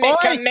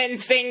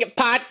Commencing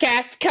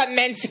podcast,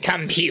 commence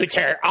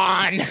computer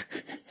on.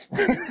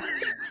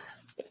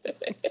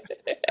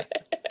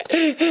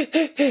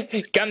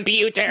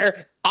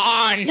 Computer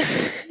on.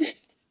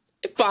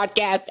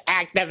 Podcast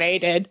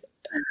activated.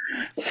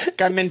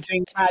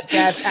 Commencing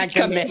podcast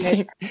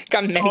activated.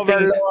 Commencing.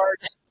 Overlord.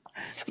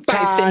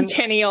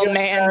 Bicentennial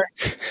man.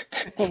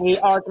 We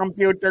are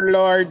computer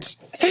lords.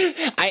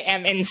 I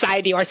am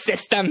inside your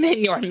system in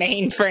your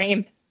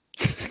mainframe.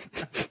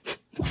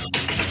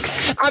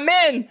 I'm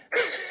in.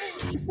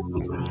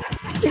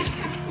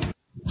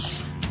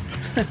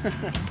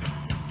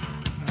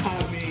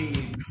 I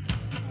mean,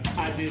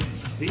 I didn't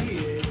see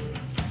it,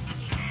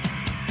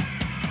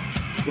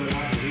 but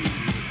I believe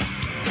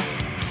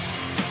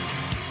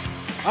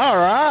you. All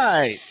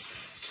right.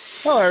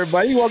 Hello,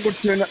 everybody. Welcome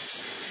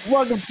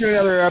to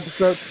another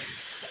episode.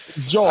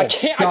 Joel, I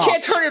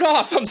can't turn it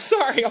off. I'm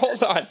sorry.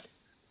 Hold on.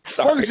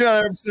 Sorry. Welcome to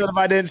another episode of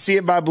I Didn't See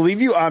It, but I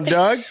Believe You. I'm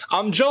Doug.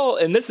 I'm Joel,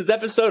 and this is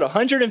episode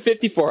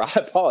 154. I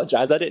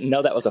apologize. I didn't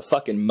know that was a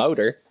fucking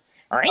motor.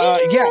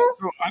 Yeah,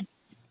 so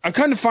I've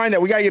come to find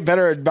that we got to get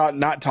better about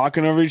not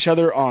talking over each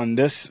other on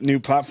this new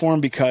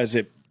platform because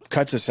it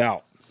cuts us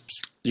out.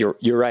 You're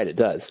right. It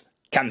does.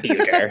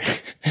 Computer.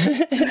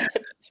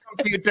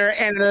 Computer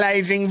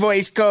analyzing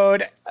voice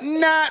code,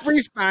 not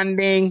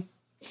responding.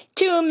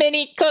 Too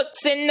many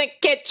cooks in the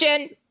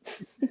kitchen.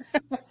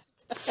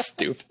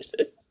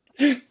 Stupid.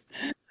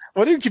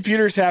 What do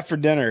computers have for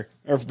dinner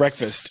or for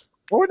breakfast?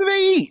 Or what do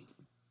they eat?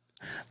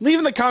 Leave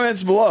in the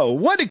comments below.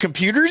 What do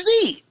computers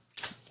eat?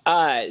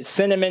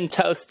 Cinnamon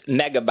toast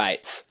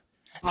megabytes.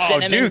 Oh,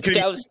 Cinnamon dude, can you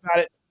toast. think about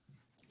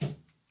it?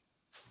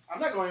 I'm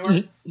not going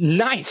anywhere.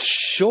 Nice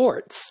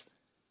shorts.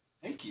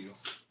 Thank you.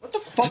 What the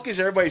fuck is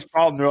everybody's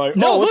problem? They're like,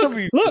 No, what's look, up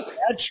with you? look.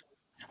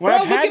 When Bro,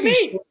 I've had look at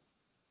these me. shorts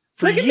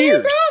for Look at years.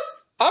 me,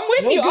 bro. I'm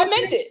with No you. I good.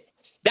 meant it.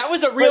 That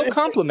was a real it's-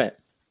 compliment.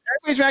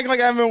 Everybody's acting like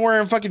I've been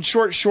wearing fucking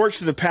short shorts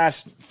for the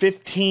past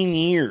 15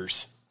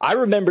 years. I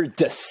remember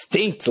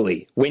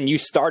distinctly when you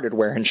started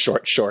wearing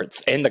short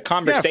shorts and the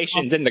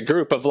conversations in the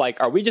group of like,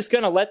 are we just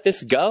going to let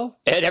this go?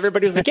 And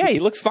everybody was like, yeah, he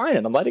looks fine.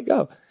 And I'm letting it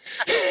go.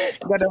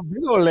 Got the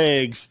big old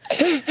legs.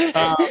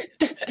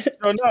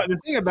 So no, the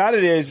thing about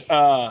it is,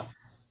 I'll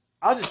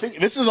just think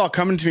this is all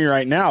coming to me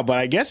right now, but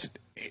I guess,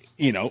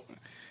 you know,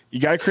 you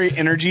got to create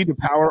energy to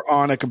power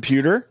on a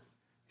computer.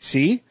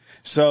 See?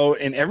 So,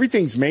 and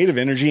everything's made of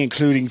energy,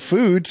 including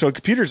food. So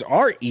computers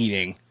are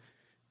eating.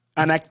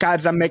 And I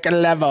gotta make a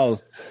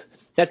level.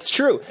 That's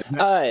true.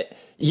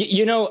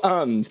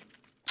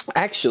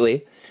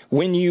 Actually,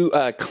 when you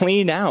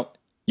clean out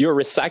your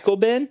recycle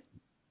bin,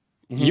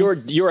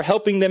 you're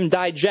helping them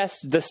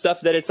digest the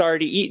stuff that it's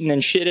already eaten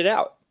and shit it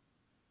out.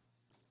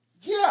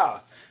 Yeah,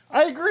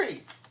 I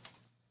agree.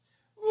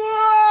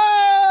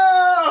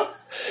 Whoa!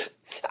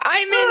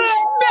 I'm in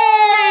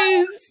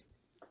space!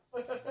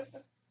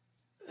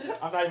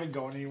 I'm not even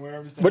going anywhere.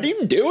 I'm just What are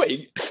you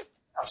doing?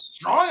 how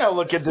strong I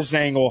look at this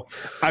angle.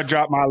 I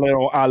dropped my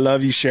little "I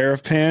love you,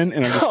 sheriff" pen,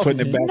 and I'm just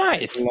putting it back.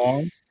 Nice.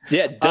 Along.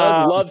 Yeah,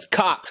 Doug loves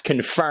cops.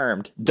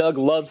 Confirmed. Doug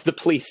loves the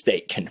police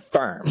state.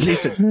 Confirmed.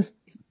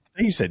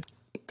 He said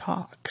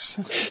Cox.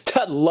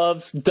 Doug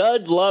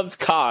loves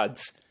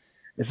cods.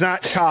 It's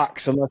not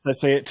Cox unless I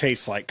say it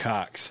tastes like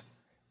Cox.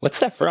 What's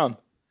that from?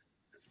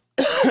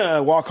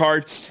 Walk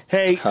hard.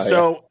 Hey, Oh,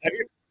 so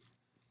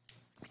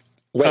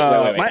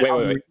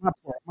Wait.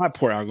 my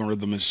poor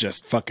algorithm has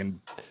just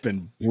fucking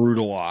been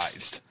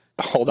brutalized.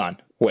 Hold on.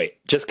 Wait.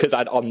 Just because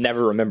I'll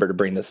never remember to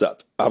bring this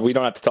up. We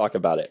don't have to talk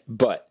about it.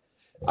 But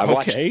I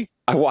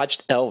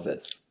watched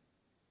Elvis,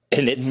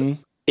 and it's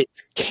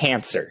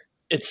cancer.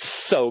 It's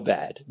so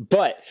bad.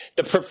 But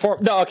the let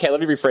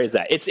me rephrase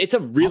that. It's a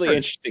really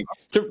interesting.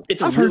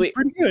 It's a really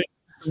pretty good.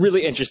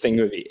 really interesting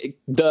movie.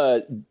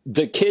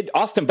 The kid,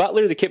 Austin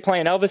Butler, the kid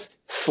playing Elvis,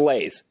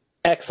 slays.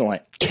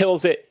 Excellent.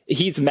 Kills it.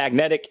 He's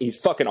magnetic. He's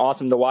fucking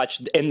awesome to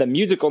watch. And the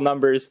musical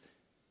numbers,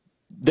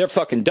 they're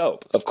fucking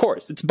dope. Of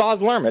course. It's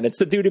Baz Luhrmann. It's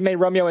the dude who made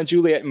Romeo and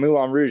Juliet and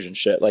Moulin Rouge and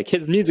shit. Like,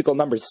 his musical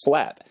numbers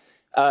slap.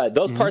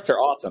 Those parts are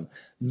awesome.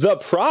 The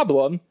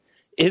problem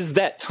is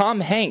that Tom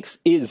Hanks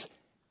is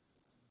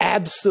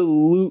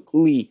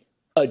absolutely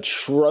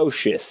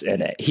atrocious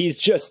in it. He's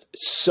just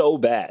so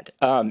bad.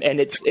 And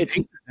it's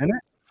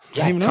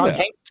Tom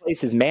Hanks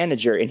plays his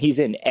manager, and he's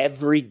in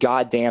every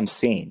goddamn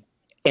scene.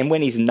 And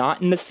when he's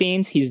not in the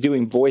scenes, he's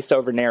doing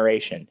voiceover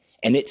narration,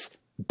 and it's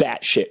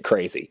batshit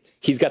crazy.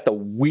 He's got the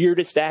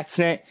weirdest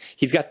accent.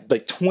 He's got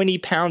like 20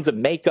 pounds of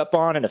makeup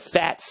on and a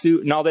fat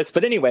suit and all this.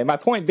 But anyway, my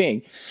point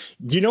being,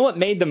 you know what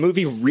made the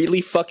movie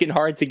really fucking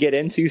hard to get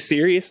into?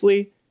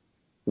 Seriously?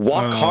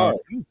 Walk Hard.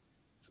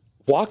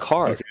 Walk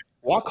Hard. Okay.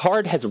 Walk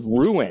Hard has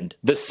ruined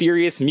the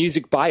serious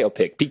music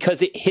biopic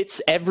because it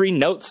hits every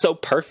note so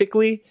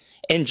perfectly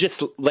and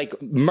just like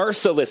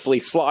mercilessly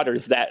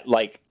slaughters that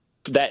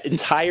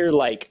entire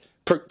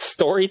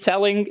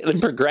storytelling and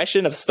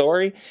progression of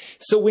story.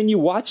 So when you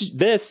watch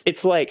this,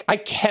 it's like I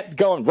kept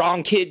going,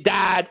 wrong kid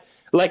died,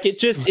 Like it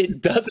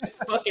doesn't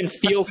fucking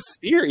feel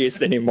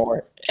serious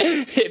anymore.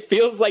 It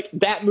feels like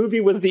that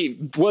movie was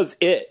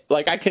it.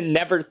 Like I can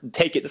never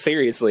take it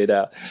seriously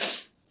now.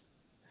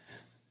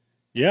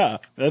 Yeah,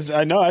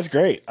 that's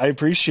great. I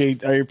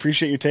appreciate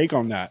your take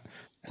on that.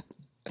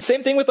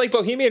 Same thing with like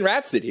Bohemian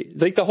Rhapsody.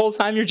 Like the whole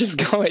time you're just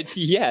going,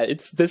 yeah,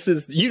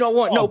 you don't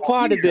want no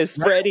part of this,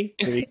 Freddie.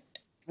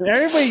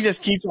 Everybody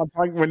just keeps on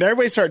talking. When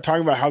everybody started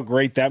talking about how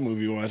great that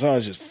movie was, I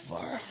was just,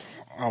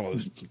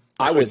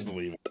 I was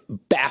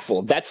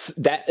baffled.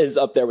 That is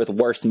up there with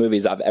worst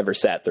movies I've ever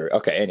sat through.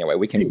 Okay, anyway,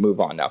 we can move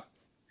on now.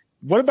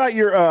 What about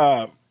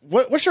your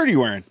what shirt are you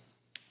wearing?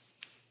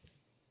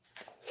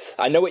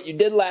 I Know What You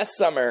Did Last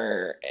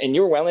Summer, and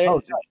you were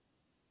wearing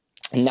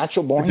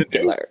Natural Born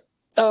Killer.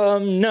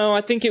 No,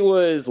 I think it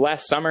was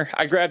last summer.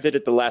 I grabbed it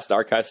at the last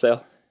archive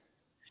sale.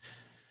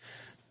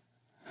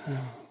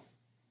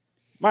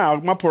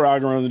 My poor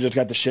algorithm just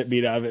got the shit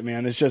beat out of it,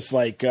 man. It's just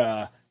like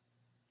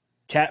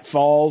Cat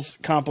Falls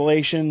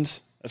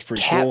compilations. That's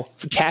pretty cool.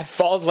 Cat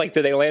Falls, like,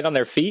 do they land on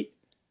their feet?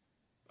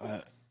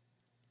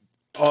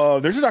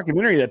 There's a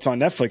documentary that's on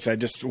Netflix. I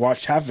just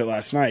watched half of it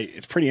last night.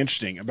 It's pretty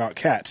interesting about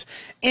cats.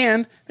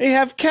 And they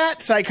have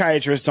cat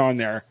psychiatrists on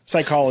there,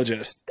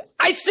 psychologists.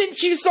 I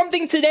sent you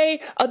something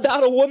today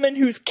about a woman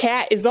whose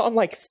cat is on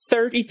like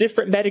 30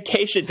 different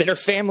medications, and her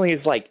family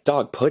is like,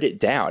 dog, put it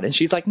down. And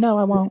she's like, no,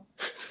 I won't.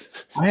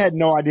 I had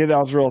no idea that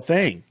was a real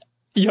thing.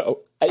 Yo,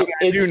 I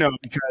do know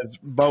because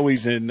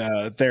Bowie's in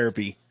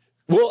therapy.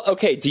 Well,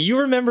 okay. Do you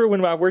remember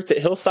when I worked at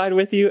Hillside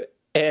with you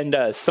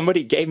and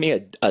somebody gave me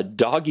a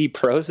doggy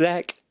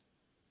Prozac?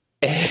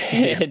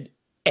 And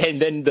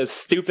then the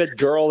stupid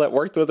girl that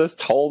worked with us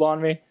told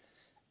on me.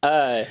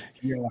 Yeah.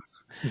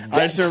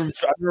 I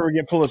remember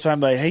getting pulled aside,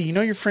 like, hey, you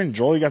know your friend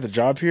Joel, you got the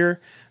job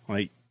here? I'm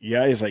like,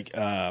 yeah. He's like,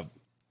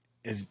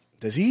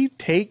 does he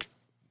take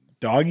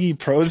doggy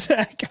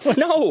Prozac?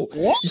 No,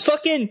 what?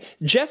 Fucking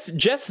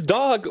Jeff's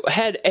dog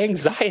had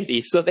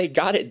anxiety, so they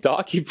got it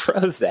doggy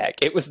Prozac.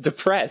 It was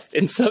depressed,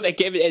 and so they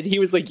gave it. And he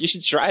was like, "You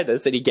should try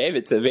this," and he gave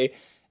it to me.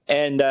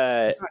 And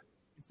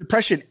it's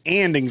depression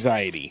and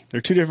anxiety.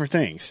 They're two different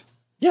things.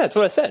 Yeah, that's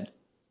what I said.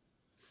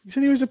 He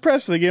said he was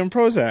depressed, so they gave him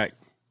Prozac.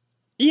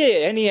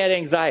 Yeah, and he had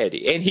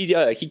anxiety, and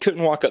he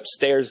couldn't walk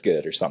upstairs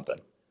good or something.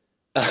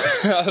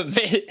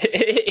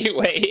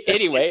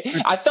 Anyway,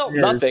 I felt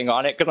nothing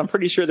on it because I'm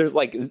pretty sure there's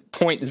like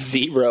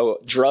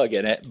 0.0 drug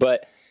in it.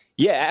 But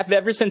yeah,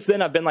 ever since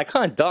then, I've been like,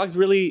 dogs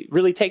really,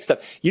 really take stuff.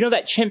 You know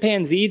that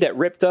chimpanzee that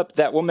ripped up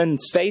that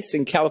woman's face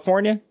in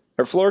California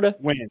or Florida?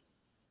 When?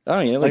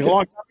 I don't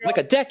know, like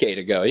a decade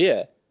ago.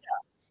 Yeah.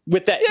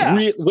 With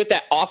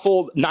that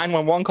awful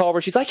 911 call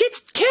where she's like,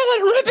 it's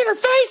ripping her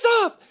face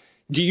off.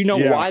 Do you know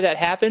why that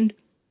happened?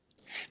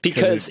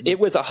 Because it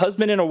was a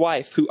husband and a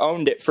wife who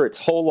owned it for its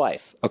whole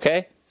life,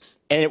 okay?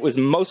 And it was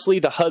mostly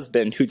the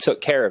husband who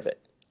took care of it,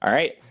 all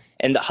right?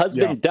 And the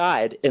husband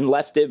died and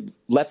left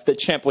the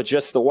chimp with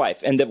just the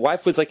wife. And the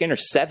wife was like in her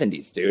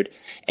 70s, dude.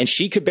 And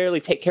she could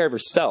barely take care of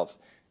herself.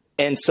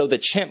 And so the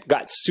chimp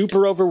got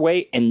super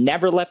overweight and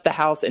never left the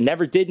house and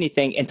never did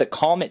anything. And to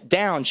calm it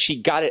down, she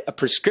got it a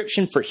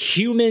prescription for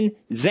human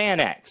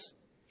Xanax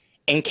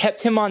and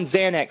kept him on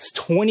Xanax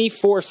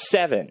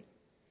 24/7.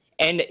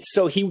 And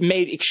so he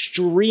made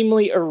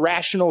extremely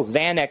irrational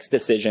Xanax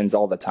decisions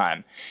all the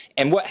time.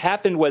 And what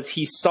happened was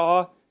he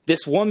saw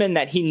this woman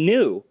that he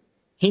knew.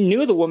 He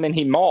knew the woman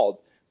he mauled,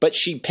 but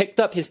she picked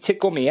up his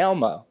Tickle Me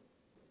Elmo.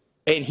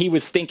 And he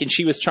was thinking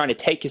she was trying to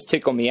take his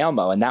Tickle Me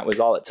Elmo, and that was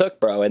all it took,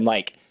 bro. And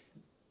like,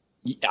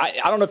 I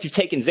don't know if you've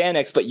taken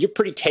Xanax, but you're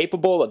pretty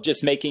capable of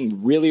just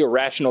making really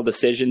irrational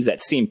decisions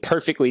that seem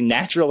perfectly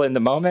natural in the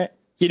moment.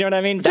 You know what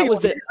I mean? That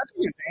was it.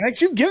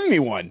 You've given me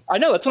one. I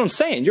know. That's what I'm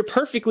saying. You're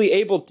perfectly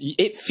able to,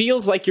 it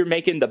feels like you're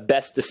making the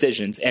best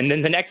decisions. And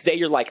then the next day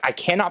you're like, I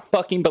cannot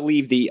fucking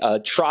believe the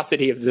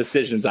atrocity of the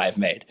decisions I've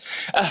made.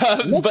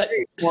 But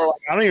more like,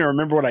 I don't even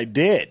remember what I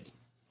did.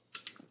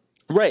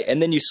 Right.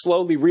 And then you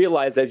slowly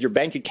realize as your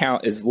bank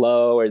account is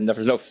low and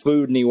there's no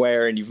food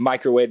anywhere and you've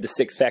microwaved a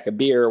 6-pack of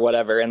beer or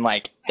whatever. And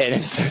like, and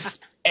it's just,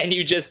 and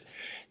you just,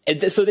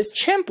 and so this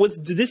chimp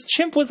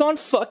was on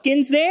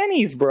fucking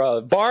Xannies,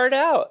 bro. Barred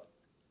out.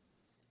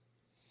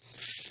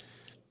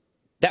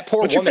 That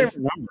poor What's woman. Your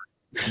favorite number?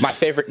 My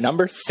favorite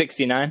number,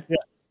 69. Yeah,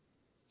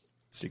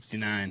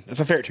 69. That's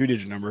a favorite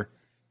 2-digit number.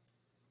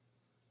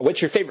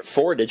 What's your favorite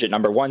 4-digit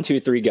number? 1, 2,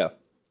 3, go.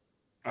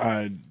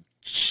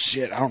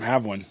 Shit, I don't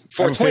have one.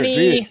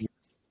 420.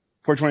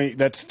 420.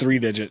 That's 3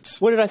 digits.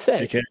 What did I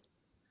say? Okay.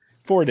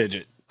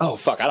 4-digit. Oh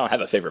fuck! I don't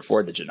have a favorite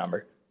 4-digit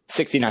number.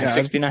 69,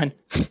 69.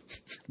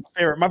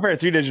 My favorite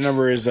 3-digit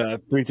number is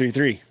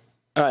 333.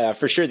 Oh yeah,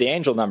 for sure the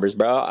angel numbers,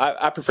 bro.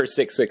 I prefer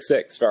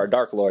 666 for our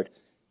Dark Lord.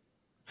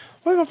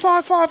 We go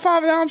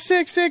 555 and I'm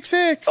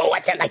 666. Oh,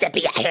 what's it like to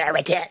be a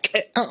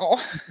heretic?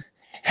 Oh,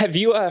 have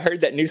you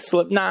heard that new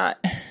Slipknot?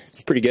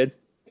 It's pretty good.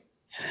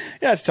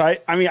 Yeah, it's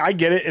tight. I mean, I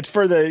get it. It's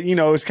for the,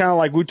 it's kind of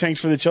like Wu-Tang's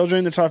for the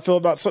children. That's how I feel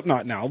about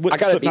Slipknot now.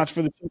 Slipknot's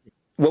for the children.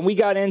 When we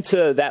got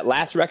into that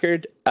last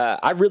record,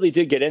 I really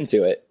did get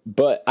into it,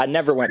 but I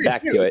never went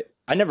back to it.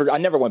 I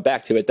never went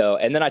back to it though.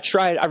 And then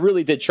I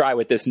really did try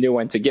with this new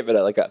one to give it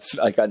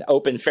an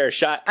open fair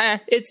shot.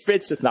 It's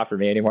just not for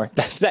me anymore.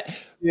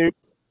 Dude,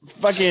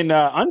 fucking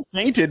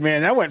Unsainted,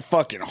 man, that went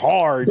fucking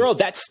hard. Bro,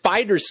 that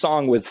Spider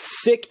song was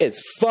sick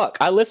as fuck.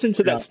 I listened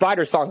to that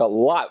Spider song a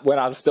lot when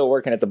I was still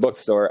working at the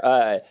bookstore.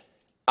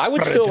 I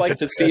would still like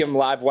to see him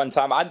live one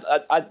time.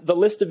 The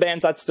list of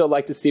bands I'd still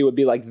like to see would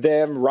be like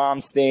them,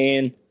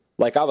 Rammstein.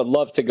 Like, I would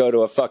love to go to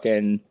a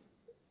fucking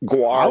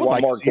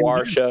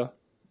Gwar show.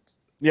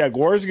 Yeah,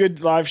 Gwar's a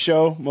good live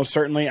show, most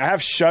certainly. I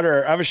have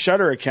a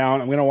Shudder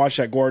account. I'm going to watch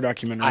that Gwar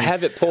documentary. I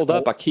have it pulled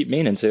up. I keep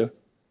meaning to.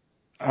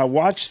 I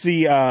watched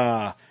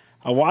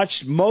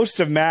most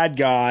of Mad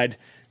God,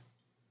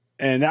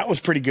 and that was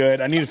pretty good.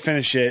 I need to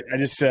finish it.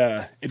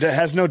 It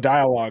has no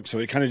dialogue, so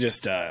it kind of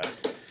just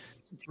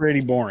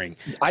pretty boring.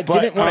 I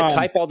didn't want to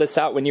type all this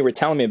out when you were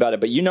telling me about it,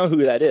 but you know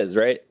who that is,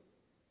 right?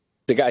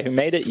 The guy who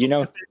made it.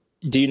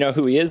 Do you know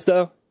who he is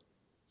though?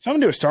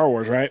 Something to do with Star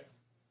Wars, right?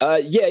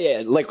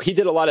 Yeah. Like, he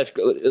did a lot of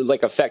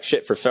like effect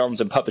shit for films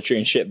and puppetry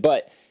and shit,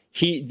 but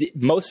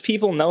most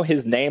people know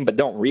his name but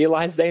don't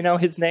realize they know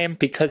his name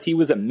because he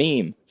was a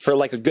meme for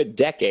like a good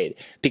decade.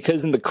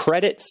 Because in the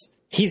credits,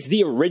 he's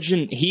the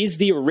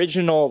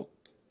original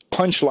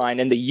punchline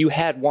in the "You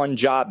Had One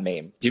Job"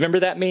 meme. Do you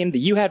remember that meme? The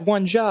 "You Had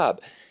One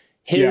Job."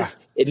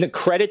 In the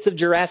credits of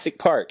Jurassic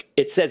Park,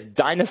 it says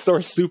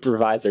dinosaur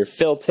supervisor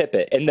Phil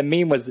Tippett, and the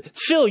meme was,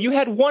 "Phil, you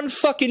had one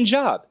fucking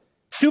job.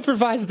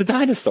 Supervise the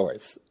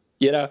dinosaurs."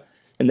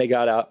 And they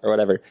got out or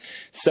whatever.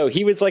 So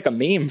he was like a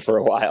meme for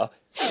a while.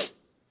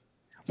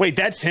 Wait,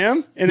 that's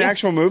him in the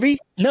actual movie?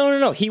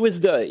 No. He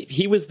was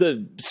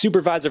the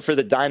supervisor for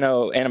the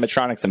dino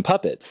animatronics and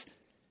puppets.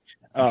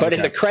 But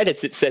in the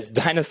credits, it says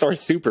dinosaur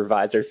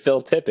supervisor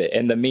Phil Tippett.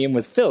 And the meme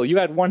was, "Phil, you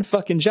had one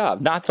fucking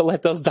job, not to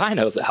let those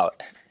dinos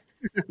out."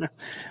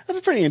 That's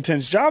a pretty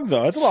intense job,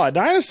 though. That's a lot of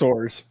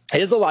dinosaurs.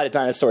 It is a lot of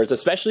dinosaurs,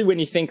 especially when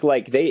you think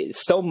like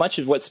so much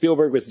of what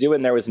Spielberg was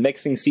doing there was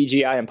mixing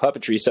CGI and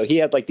puppetry. So he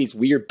had like these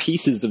weird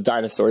pieces of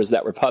dinosaurs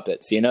that were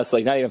puppets, so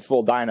like not even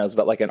full dinos,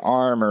 but like an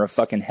arm or a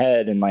fucking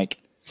head. And like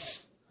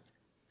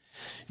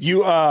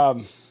that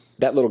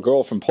little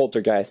girl from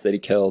Poltergeist that he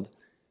killed.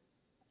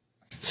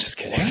 Just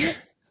kidding.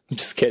 I'm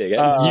just kidding.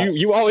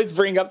 You always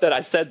bring up that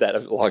I said that a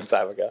long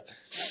time ago.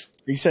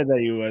 He said that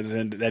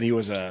he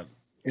was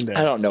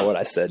I don't know what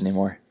I said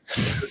anymore.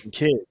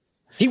 Kid.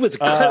 He was a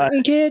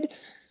curtain kid?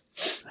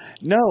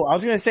 No, I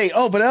was going to say,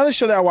 but another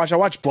show that I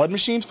watched Blood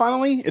Machines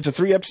finally. It's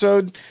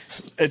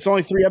it's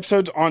only 3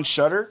 episodes on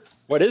Shudder.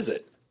 What is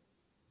it?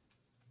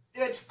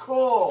 It's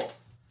cool.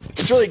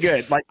 It's really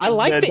good. I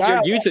like that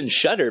you're using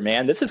Shudder,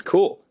 man. This is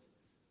cool.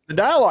 The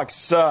dialogue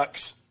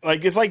sucks.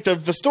 Like, it's like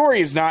the story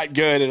is not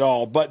good at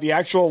all, but the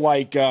actual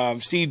like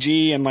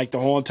CG and like the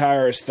whole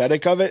entire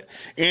aesthetic of it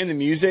and the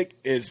music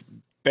is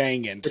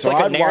banging. It's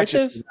like a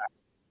narrative?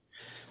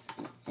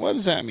 What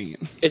does that mean?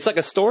 It's like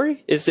a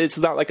story? It's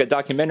not like a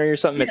documentary or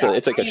something? Yeah,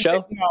 it's like a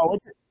show?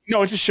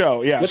 It's a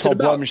show. Yeah, it's called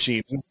Blood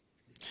Machines.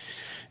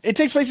 It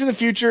takes place in the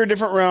future, a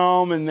different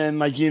realm, and then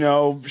like,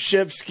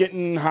 ships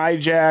getting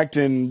hijacked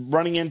and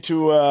running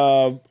into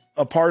a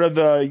part of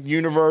the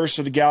universe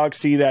or the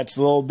galaxy that's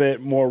a little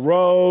bit more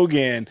rogue,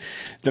 and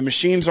the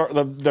machines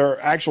their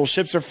actual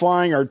ships are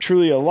flying are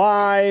truly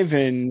alive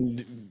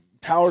and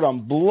powered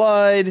on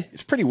blood.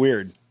 It's pretty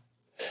weird.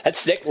 That's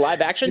sick.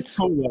 Live action? It's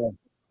cool,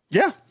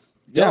 yeah.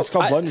 It's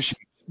called Blood Machines.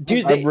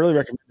 Dude, I really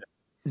recommend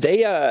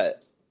it.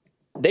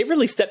 They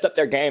really stepped up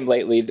their game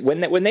lately.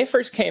 When they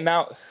first came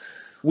out,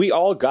 we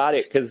all got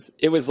it because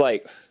it was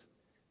like,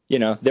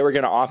 they were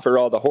going to offer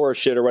all the horror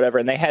shit or whatever.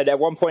 And at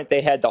one point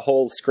they had the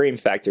whole Scream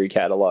Factory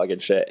catalog and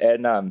shit.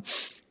 And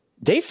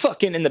they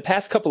fucking in the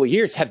past couple of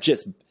years have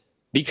just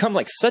become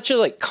like such a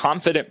like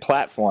confident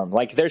platform.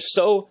 Like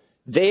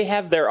they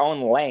have their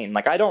own lane.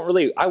 Like I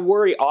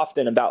worry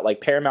often about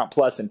like Paramount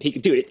Plus and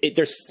Peacock. Dude,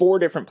 there's 4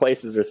 different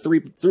places or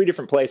three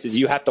different places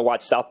you have to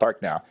watch South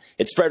Park now.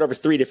 It's spread over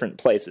 3 different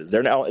places.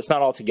 It's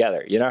not all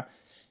together,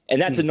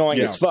 and that's annoying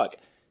as fuck.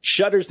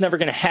 Shudder's never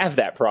going to have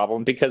that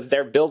problem because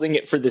they're building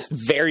it for this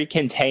very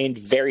contained,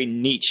 very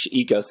niche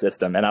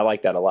ecosystem, and I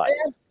like that a lot.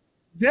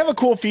 They have a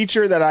cool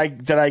feature that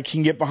I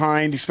can get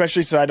behind,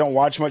 especially since I don't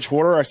watch much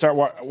horror. I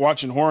started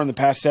watching horror in the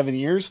past 7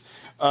 years.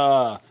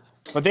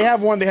 But they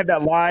have the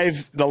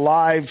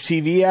live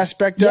TV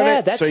aspect of it.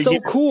 Yeah, that's so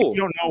cool. If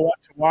you don't know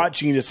what to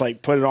watch, you can just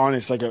like put it on.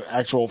 It's like an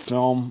actual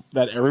film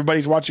that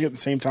everybody's watching at the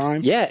same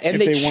time. Yeah,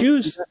 and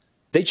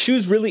they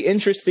choose really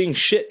interesting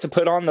shit to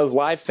put on those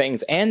live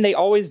things, and they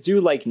always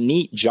do like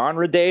neat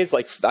genre days.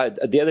 Like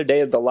the other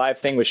day, the live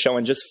thing was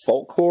showing just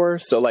folk horror,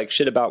 so like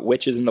shit about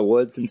witches in the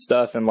woods and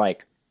stuff, and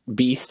like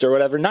Beast or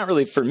whatever. Not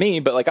really for me,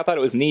 but like I thought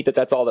it was neat that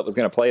that's all that was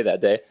going to play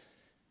that day.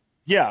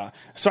 Yeah.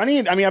 So I've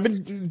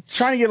been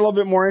trying to get a little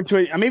bit more into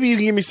it. Maybe you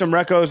can give me some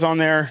recos on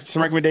there,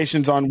 some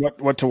recommendations on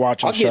what to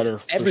watch on Shudder.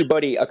 Give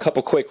everybody a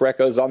couple quick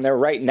recos on there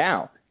right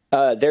now.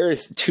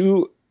 There's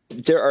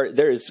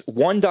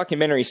one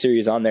documentary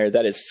series on there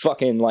that is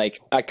fucking like,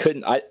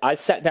 I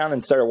sat down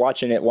and started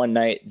watching it one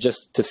night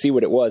just to see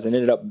what it was and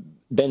ended up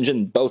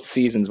binging both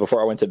seasons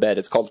before I went to bed.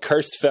 It's called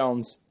Cursed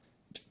Films.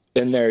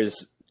 and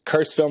there's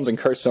Cursed Films and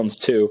Cursed Films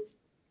 2.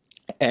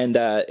 And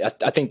I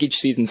think each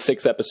season's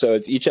 6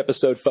 episodes. Each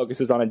episode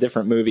focuses on a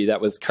different movie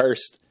that was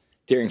cursed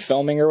during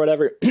filming or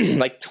whatever.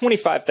 Like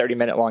 25,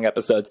 30-minute-long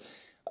episodes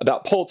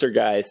about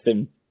Poltergeist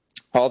and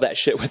all that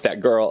shit with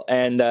that girl.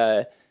 And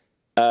the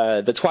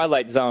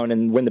Twilight Zone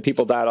and when the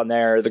people died on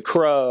there, or The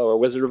Crow or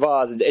Wizard of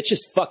Oz. It's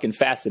just fucking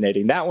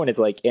fascinating. That one is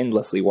like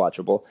endlessly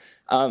watchable.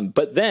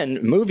 But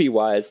then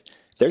movie-wise,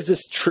 there's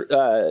this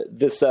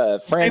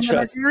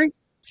franchise.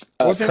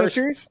 What's the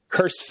series?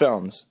 Cursed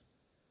Films.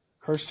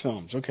 Cursed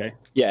Films, okay.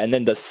 Yeah, and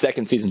then the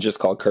second season just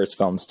called Cursed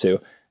Films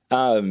too.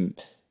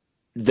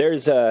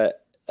 There's a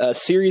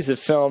series of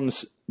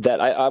films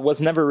that I was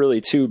never really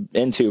too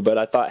into, but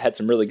I thought had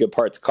some really good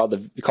parts called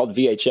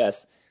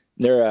VHS.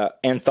 They're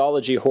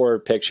anthology horror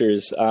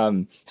pictures.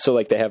 So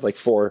like they have like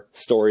 4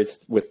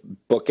 stories with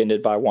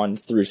bookended by one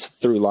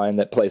through line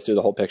that plays through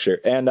the whole picture.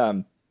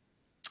 And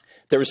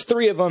there was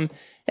 3 of them.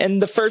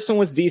 And the first one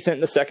was decent,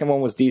 and the second one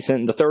was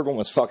decent, and the third one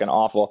was fucking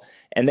awful.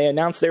 And they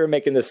announced they were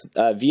making this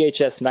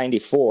VHS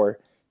 94. It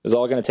was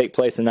all going to take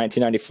place in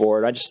 1994.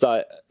 And I just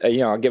thought,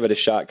 I'll give it a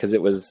shot because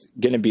it was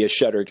going to be a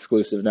Shudder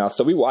exclusive now.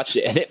 So we watched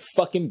it, and it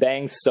fucking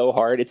bangs so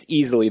hard. It's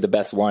easily the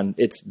best one.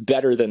 It's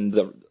better than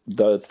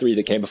the 3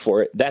 that came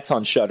before it. That's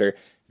on Shudder.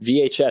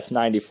 VHS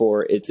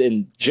 94. It's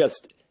in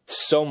just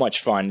so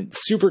much fun.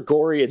 It's super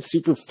gory and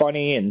super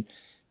funny and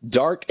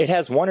dark. It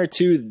has 1 or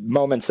 2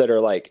 moments that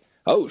are like,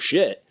 oh,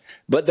 shit.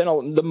 But then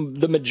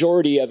the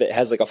majority of it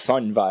has like a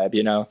fun vibe,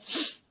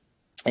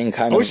 and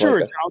kind of. I wish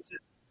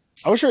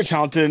you were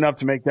talented enough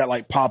to make that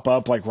like pop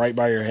up like right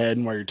by your head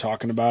and while you're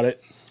talking about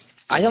it.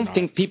 I don't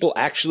think people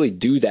actually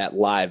do that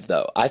live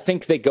though. I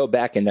think they go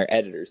back and their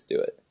editors do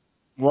it.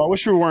 Well, I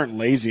wish we weren't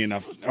lazy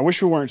enough. I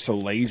wish we weren't so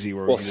lazy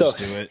where we can just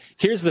do it.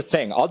 Here's the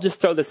thing. I'll just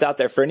throw this out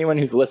there for anyone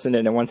who's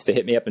listening and wants to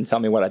hit me up and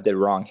tell me what I did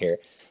wrong here.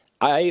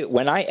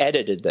 When I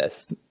edited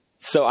this,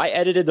 so I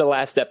edited the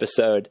last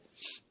episode.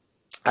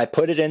 I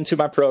put it into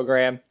my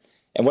program,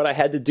 and what I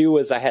had to do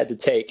was I had to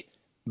take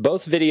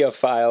both video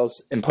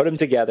files and put them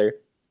together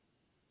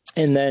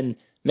and then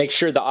make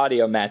sure the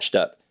audio matched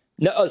up.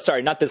 No,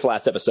 sorry, not this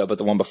last episode, but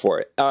the one before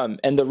it.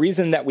 And the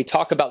reason that we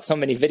talk about so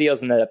many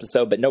videos in that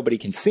episode, but nobody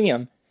can see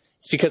them,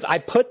 is because I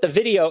put the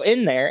video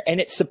in there,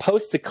 and it's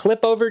supposed to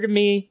clip over to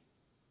me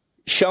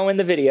showing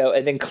the video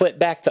and then clip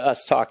back to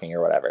us talking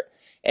or whatever.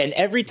 And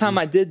every time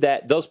I did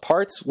that, those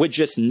parts would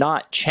just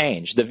not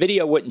change. The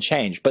video wouldn't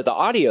change, but the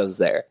audio's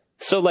there.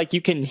 So, like, you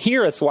can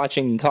hear us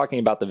watching and talking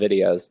about the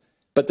videos,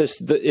 but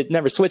it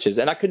never switches,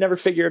 and I could never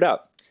figure it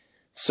out.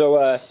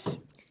 So,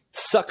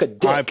 suck a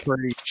dick. I'm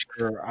pretty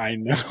sure I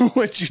know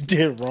what you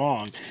did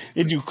wrong.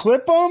 Did you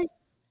clip them?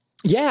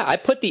 Yeah, I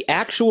put the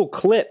actual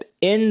clip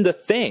in the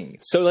thing.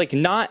 So, like,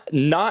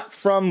 not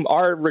from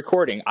our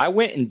recording. I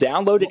went and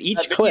downloaded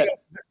each clip.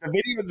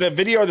 The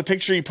video or the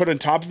picture you put on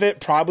top of it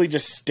probably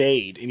just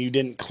stayed, and you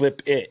didn't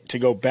clip it to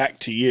go back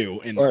to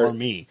you or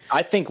me.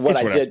 I think what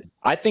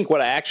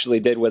I actually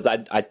did was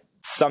I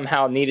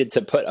somehow needed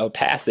to put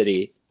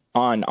opacity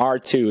on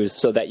R2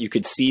 so that you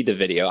could see the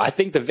video. I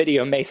think the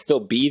video may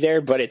still be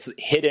there, but it's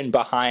hidden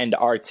behind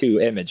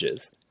R2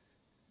 images.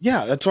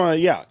 Yeah, that's why.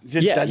 Yeah,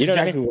 that's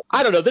exactly.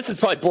 I don't know. This is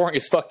probably boring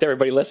as fuck to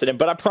everybody listening,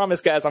 but I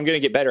promise, guys, I'm going to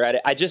get better at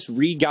it. I just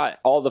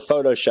re-got all the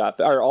Photoshop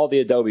or all the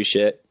Adobe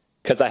shit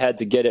because I had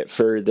to get it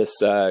for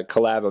this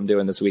collab I'm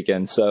doing this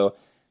weekend. So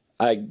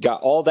I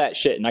got all that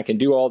shit, and I can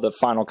do all the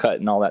Final Cut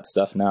and all that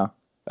stuff now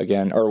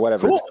again, or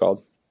whatever it's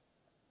called.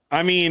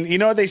 I mean, you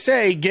know what they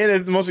say: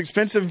 get the most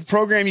expensive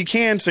program you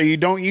can, so you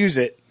don't use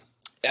it.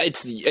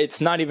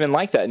 It's not even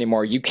like that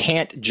anymore. You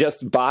can't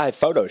just buy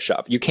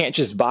Photoshop. You can't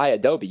just buy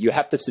Adobe. You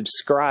have to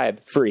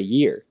subscribe for a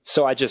year.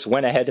 So I just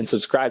went ahead and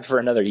subscribed for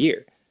another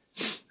year.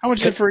 How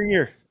much is it for a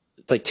year?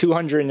 Like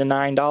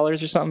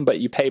 $209 or something, but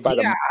you pay by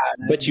the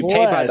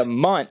pay by the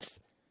month,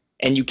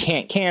 and you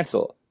can't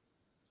cancel.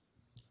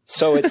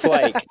 So it's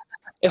like,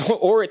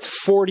 or it's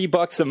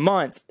 $40 a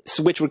month,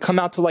 which would come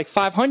out to like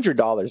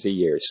 $500 a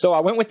year. So I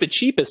went with the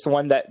cheapest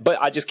one but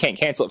I just can't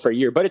cancel it for a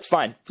year, but it's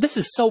fine. This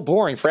is so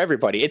boring for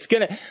everybody.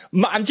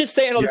 I'm just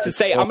saying all this to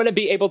say I'm going to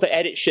be able to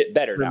edit shit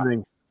better now.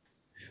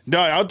 No,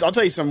 I'll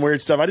tell you some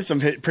weird stuff. I did some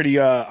pretty,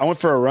 I went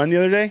for a run the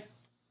other day,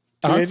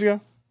 2 days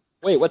ago.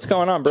 Wait, what's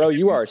going on, bro?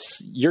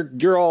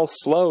 You're all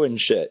slow and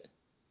shit.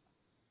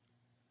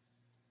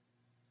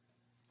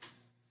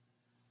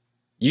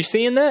 You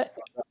seeing that?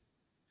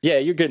 Yeah,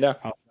 you're good now.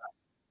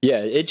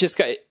 Yeah,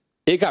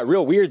 it got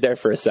real weird there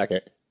for a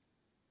second.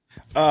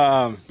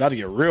 About to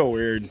get real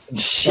weird.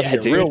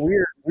 Real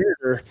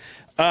weirder.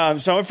 So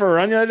I went for a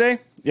run the other day.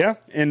 Yeah,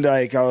 and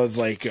like I was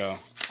like, I'm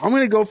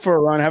gonna go for a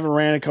run. I haven't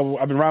ran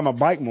I've been riding my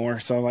bike more,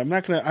 so I'm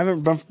not gonna. I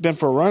haven't been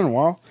for a run in a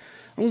while.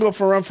 I'm gonna go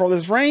for a run before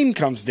this rain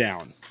comes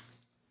down.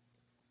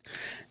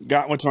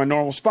 Went to my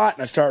normal spot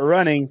and I start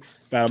running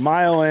about a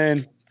mile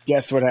in.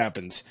 Guess what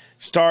happens?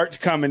 Starts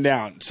coming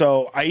down.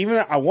 So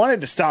I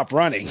wanted to stop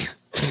running,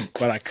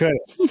 but I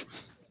couldn't.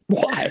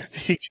 Why?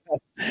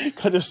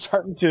 Because it's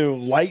starting to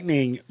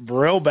lightning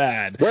real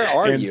bad. Where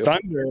are you?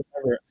 Thunder.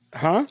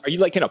 Huh? Are you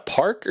like in a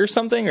park or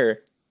something, or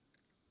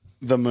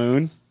the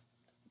moon?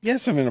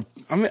 Yes, I'm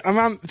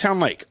on Town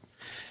Lake,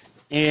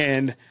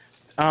 and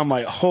I'm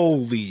like,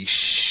 holy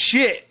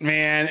shit,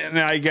 man!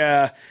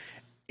 And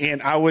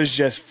and I was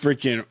just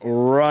freaking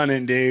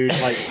running, dude.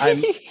 Like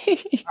I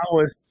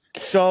was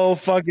so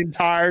fucking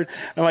tired.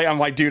 And I'm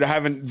like, dude, I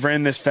haven't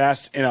ran this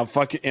fast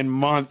in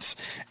months,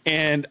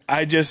 and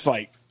I just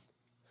like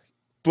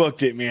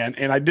booked it, man.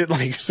 And I did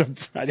I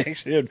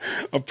actually had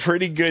a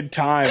pretty good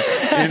time,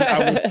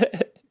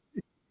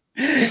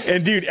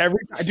 and dude,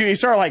 he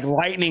started like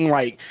lightning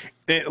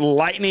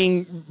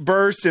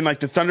bursts and like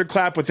the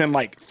thunderclap within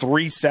like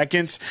 3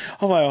 seconds.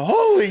 I'm like,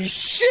 holy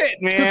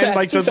shit, man.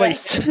 Like, so it's like,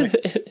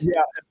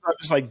 yeah, I'm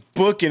just like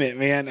booking it,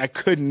 man. I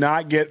could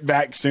not get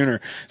back sooner.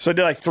 So I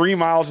did like 3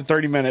 miles in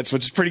 30 minutes,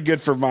 which is pretty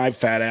good for my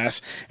fat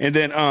ass. And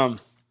then,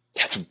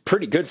 that's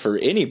pretty good for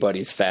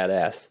anybody's fat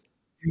ass.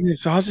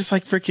 So I was just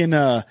like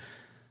freaking,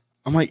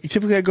 I'm like,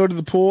 typically I go to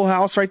the pool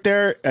house right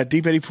there at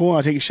Deep Eddy Pool and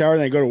I take a shower and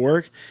then I go to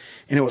work,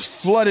 and it was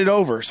flooded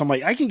over. So I'm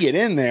like, I can get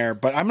in there,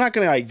 but I'm not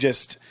going to like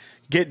just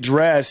get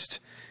dressed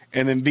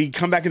and then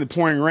come back in the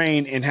pouring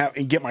rain and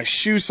get my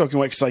shoes soaking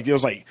wet. Cause like, it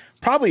was like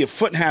probably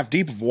 1.5 feet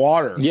deep of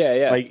water. Yeah.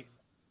 Yeah. Like,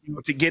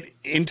 to get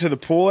into the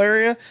pool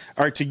area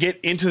or to get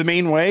into the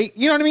main way.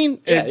 You know what I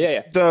mean?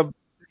 Yeah. The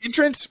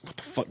entrance, what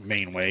the fuck,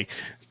 main way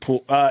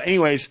pool.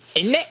 Anyways,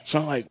 so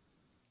I'm like,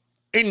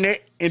 isn't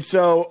it? And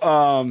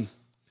so,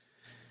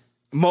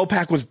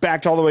 Mopac was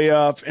backed all the way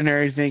up and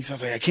everything. So I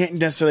was like, I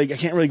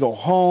can't really go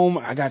home.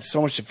 I got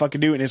so much to fucking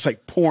do. And it's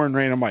like pouring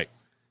rain. I'm like,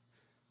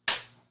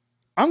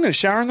 I'm going to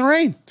shower in the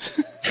rain.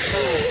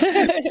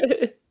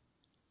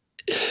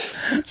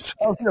 So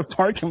I'm in the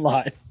parking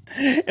lot,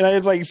 and I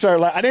just like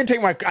started. I didn't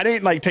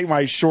take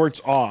my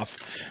shorts off,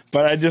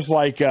 but I just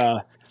I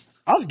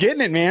was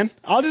getting it, man.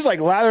 I'll just like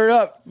lather it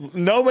up.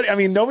 Nobody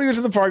was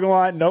in the parking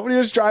lot. Nobody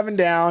was driving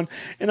down,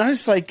 and I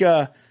was like,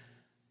 I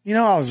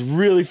was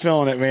really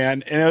feeling it,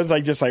 man. And it was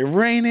like just like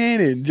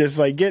raining and just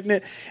like getting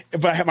it.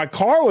 But my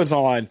car was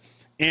on,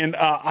 and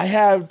I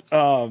have.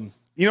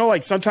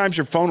 Like sometimes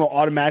your phone will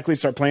automatically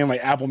start playing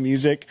like Apple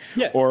Music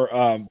or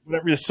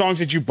whatever the songs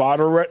that you bought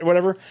or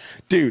whatever.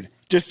 Dude,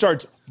 just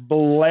starts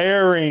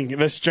blaring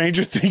the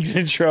Stranger Things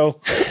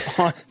intro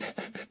on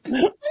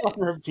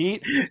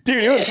repeat.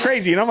 Dude, it was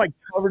crazy. And I'm like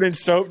covered in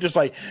soap, just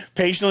like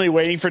patiently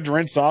waiting for it to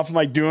rinse off. I'm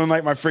like doing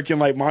like my freaking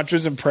like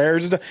mantras and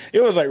prayers and stuff.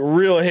 It was like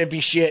real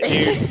hippie shit,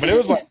 dude. But it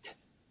was like,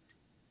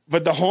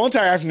 but the whole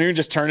entire afternoon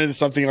just turned into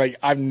something like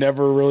I've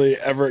never really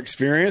ever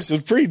experienced. It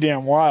was pretty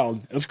damn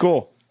wild. It was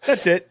cool.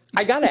 That's it.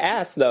 I gotta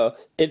ask though,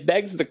 it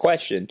begs the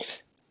question.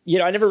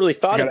 I never really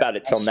thought about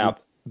it till now.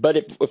 But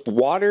if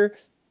water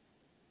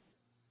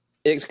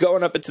is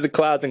going up into the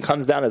clouds and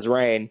comes down as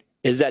rain,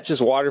 is that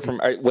just water from?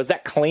 Was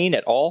that clean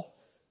at all?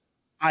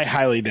 I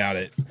highly doubt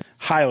it.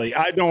 Highly.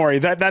 Don't worry.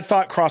 That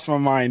thought crossed my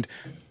mind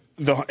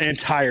the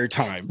entire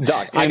time.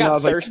 Dog, I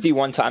got thirsty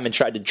one time and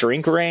tried to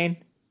drink rain,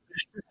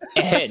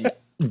 and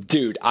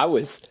dude, there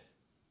was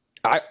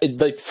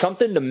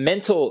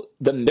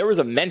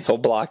a mental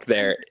block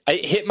there.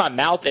 It hit my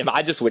mouth and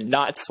I just would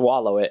not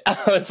swallow it. I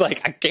was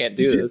like, I can't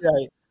do this.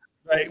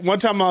 Right. One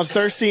time I was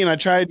thirsty and I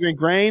tried to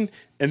drink rain,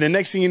 and the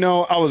next thing you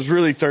know, I was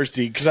really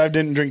thirsty because I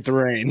didn't drink the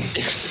rain.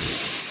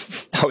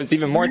 I was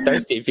even more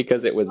thirsty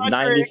because it was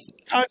 90s.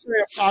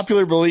 Contrary to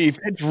popular belief,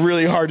 it's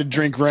really hard to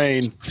drink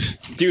rain.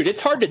 Dude,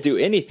 it's hard to do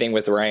anything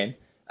with rain.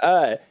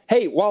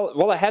 Hey,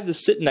 while I have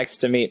this sitting next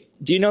to me,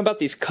 do you know about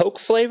these Coke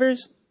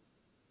flavors?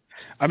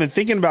 I've been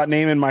thinking about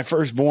naming my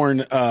firstborn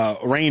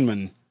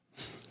Rainman.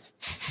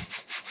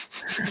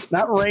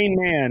 Not Rain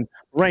Man,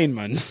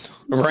 Rainman.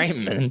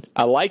 Rainman.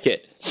 I like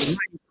it.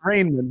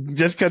 Rainman,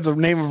 just because the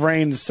name of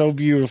rain is so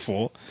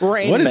beautiful.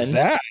 Rainman. What is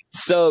that?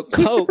 So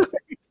Coke.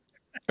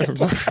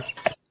 Rainman.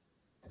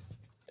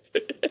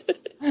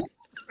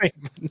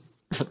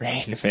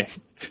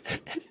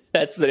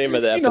 That's the name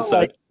of the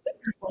episode.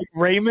 Like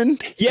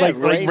Raymond? Yeah,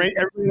 everybody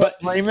loves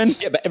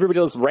Raymond? Yeah, but everybody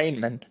loves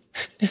Rainman.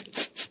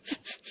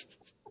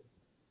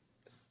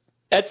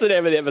 That's the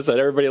name of the episode.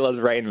 Everybody loves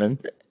Rainman.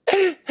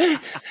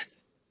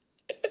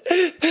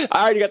 I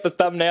already got the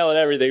thumbnail and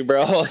everything,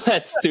 bro.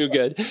 That's too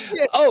good.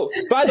 Oh,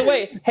 by the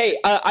way, hey,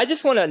 I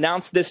just want to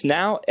announce this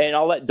now, and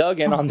I'll let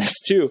Doug in on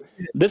this too.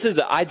 This is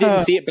I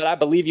didn't see it, but I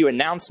believe you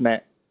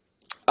announcement.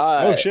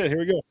 Oh shit! Here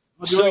we go.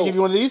 Do you want to give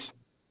you one of these?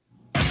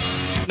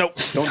 Nope.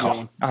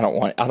 Don't. I don't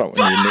want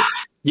you.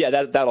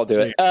 Yeah, that'll do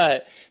it.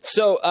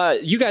 So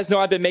you guys know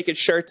I've been making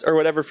shirts or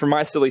whatever for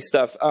my silly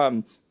stuff.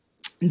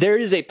 There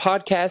is a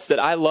podcast that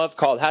I love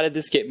called How Did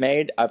This Get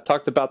Made? I've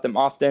talked about them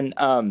often.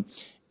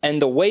 And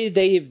the way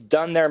they've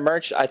done their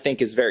merch, I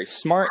think, is very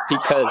smart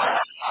because...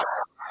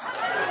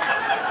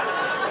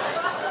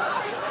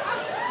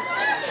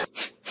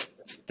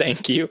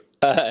 Thank you.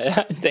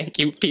 Thank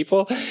you,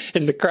 people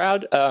in the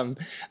crowd.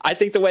 I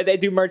think the way they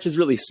do merch is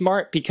really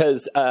smart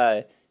because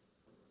I'm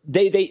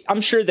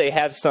sure they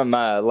have some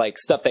like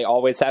stuff they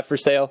always have for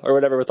sale or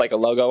whatever with like a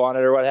logo on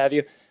it or what have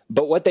you.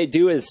 But what they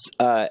do is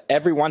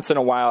every once in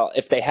a while,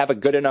 if they have a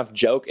good enough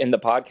joke in the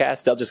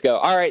podcast, they'll just go,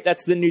 all right,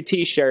 that's the new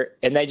T-shirt.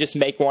 And they just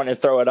make one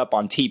and throw it up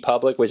on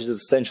TeePublic, which is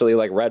essentially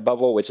like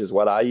Redbubble, which is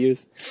what I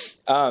use.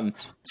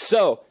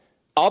 So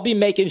I'll be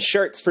making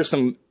shirts for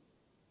some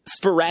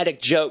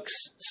sporadic jokes,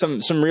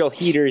 some real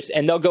heaters,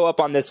 and they'll go up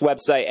on this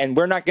website, and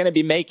we're not going to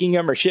be making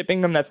them or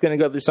shipping them. That's going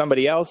to go through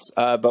somebody else,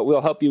 but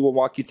we'll help you. We'll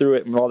walk you through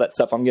it and all that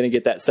stuff. I'm going to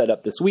get that set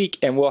up this week,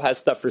 and we'll have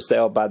stuff for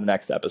sale by the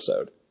next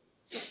episode.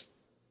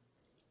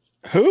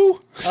 Who?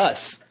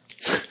 Us.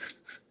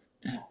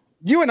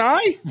 You and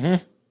I?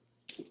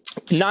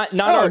 Mm-hmm.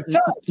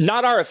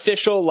 Not our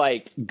official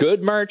like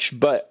good merch,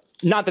 but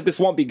not that this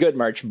won't be good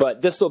merch,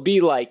 but this will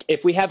be like,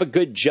 if we have a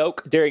good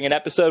joke during an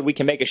episode, we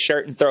can make a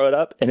shirt and throw it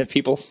up. And if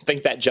people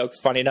think that joke's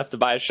funny enough to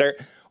buy a shirt,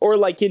 or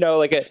like, you know,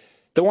 like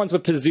the ones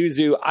with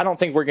Pazuzu, I don't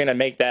think we're going to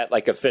make that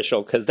like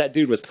official because that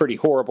dude was pretty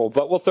horrible,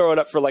 but we'll throw it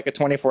up for like a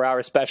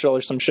 24-hour special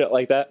or some shit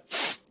like that.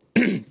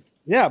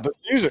 Yeah, but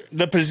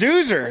the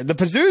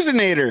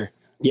Pazuzinator.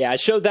 Yeah, I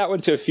showed that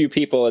one to a few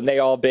people and they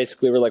all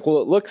basically were like,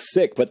 well, it looks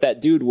sick, but that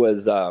dude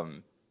was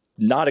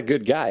not a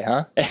good guy,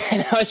 huh?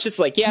 And I was just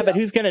like, yeah, but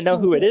who's going to know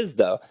who it is,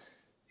 though?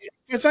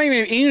 It's not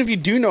even if you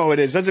do know who it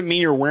is, doesn't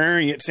mean you're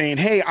wearing it saying,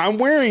 hey, I'm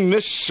wearing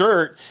this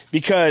shirt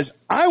because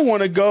I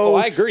want to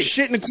go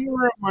shit in the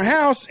corner of my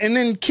house and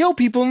then kill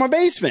people in my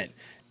basement.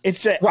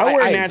 It's I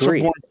wear a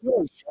Natural Born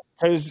Killers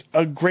because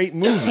a great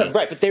movie.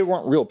 Right, but they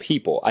weren't real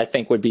people, I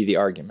think would be the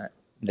argument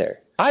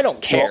there. I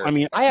don't care. Well, I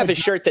mean, I have a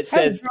shirt that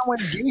says... I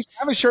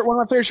have a shirt, one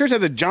of my favorite shirts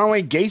has a John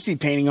Wayne Gacy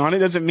painting on it.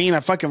 Doesn't mean I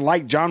fucking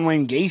like John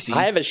Wayne Gacy.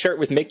 I have a shirt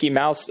with Mickey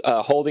Mouse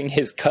holding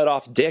his cut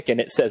off dick,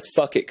 and it says,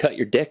 fuck it, cut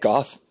your dick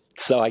off.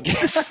 So I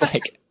guess,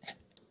 like...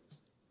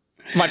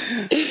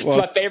 It's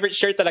my favorite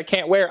shirt that I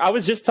can't wear. I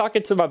was just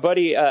talking to my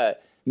buddy,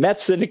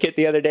 Meth Syndicate,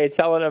 the other day,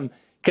 telling him...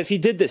 Because he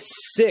did this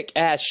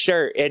sick-ass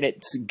shirt, and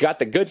it's got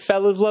the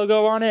Goodfellas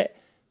logo on it.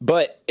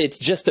 But it's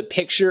just a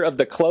picture of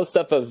the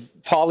close-up of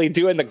Paulie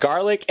doing the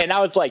garlic. And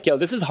I was like, yo,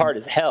 this is hard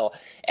as hell.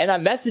 And I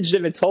messaged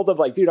him and told him,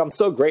 like, dude, I'm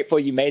so grateful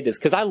you made this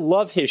because I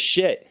love his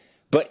shit.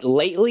 But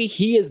lately,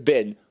 he has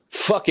been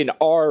fucking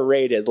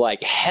R-rated,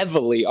 like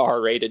heavily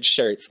R-rated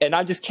shirts. And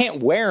I just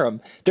can't wear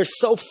them. They're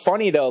so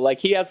funny, though. Like,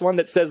 he has one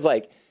that says,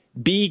 like,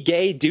 be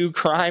gay, do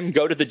crime,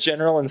 go to the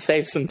general and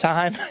save some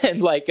time.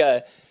 And, like,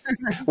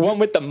 one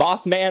with the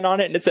Mothman on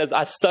it, and it says,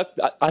 I sucked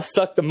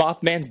the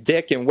Mothman's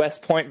dick in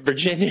West Point,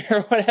 Virginia,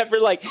 or whatever.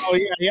 Like, oh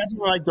yeah, he has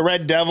like the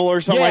Red Devil or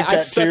something like that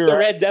I sucked the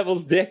Red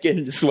Devil's dick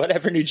in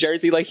whatever, New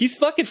Jersey. Like, he's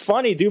fucking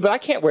funny, dude, but I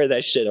can't wear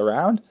that shit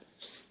around.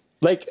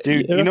 Like,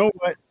 dude, you know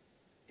what?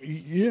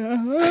 Yeah,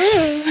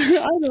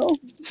 I know.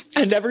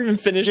 I never even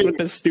finished with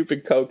this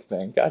stupid Coke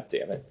thing. God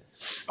damn it.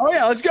 Oh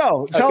yeah, let's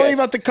go. Tell me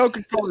about the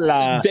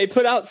Coca-Cola.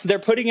 They're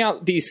putting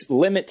out these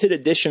limited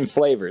edition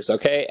flavors,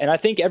 okay? And I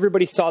think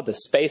everybody saw the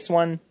space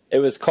one. It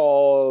was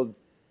called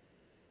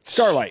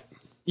Starlight.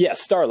 Yeah,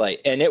 Starlight.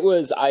 And it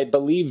was, I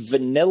believe,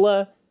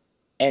 vanilla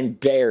and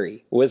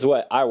berry was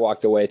what I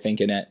walked away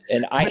thinking it.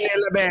 And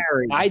vanilla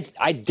berry.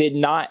 I did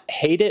not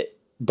hate it,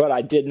 but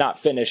I did not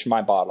finish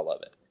my bottle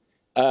of it.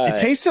 It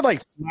tasted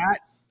like flat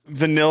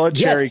vanilla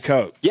cherry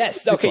Coke.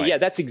 Yes. Okay. Yeah,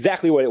 that's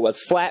exactly what it was.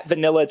 Flat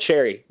vanilla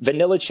cherry.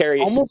 Vanilla cherry.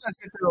 It's almost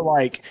as if they're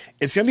like,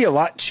 it's going to be a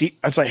lot cheap.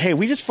 It's like, hey,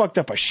 we just fucked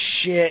up a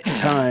shit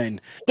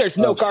ton. There's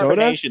no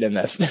carbonation in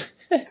this.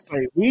 It's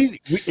like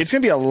it's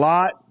going to be a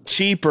lot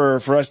cheaper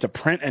for us to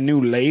print a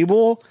new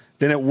label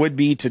than it would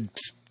be to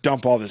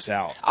dump all this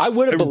out. I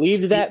would have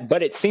believed that,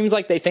 but it seems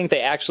like they think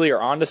they actually are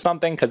onto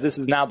something because this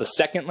is now the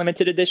second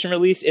limited edition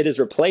release. It has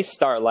replaced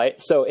Starlight.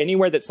 So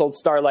anywhere that sold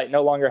Starlight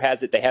no longer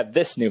has it. They have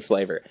this new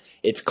flavor.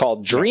 It's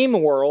called Dream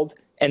World,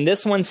 and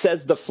this one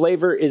says the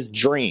flavor is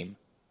dream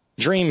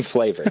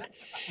flavored.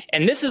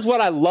 And this is what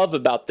I love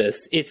about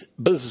this. It's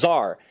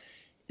bizarre.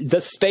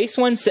 The space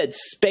one said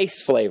space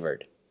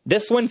flavored.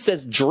 This one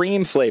says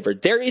dream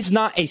flavored. There is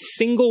not a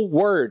single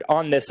word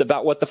on this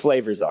about what the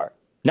flavors are.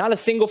 Not a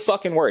single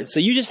fucking word. So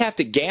you just have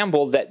to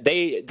gamble that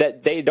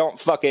they don't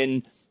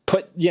fucking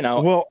put,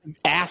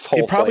 asshole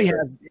it probably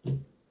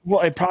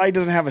flavor. It probably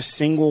doesn't have a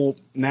single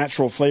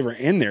natural flavor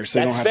in there, so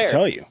they don't have to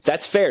tell you.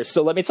 That's fair.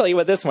 So let me tell you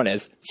what this one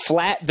is.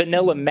 Flat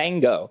vanilla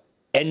mango.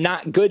 And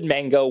not good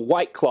mango,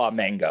 White Claw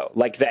mango.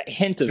 Like that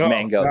hint of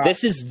mango. God.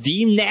 This is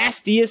the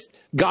nastiest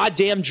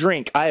goddamn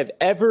drink I have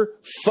ever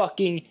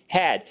fucking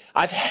had.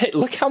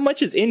 Look how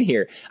much is in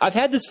here. I've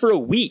had this for a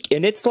week,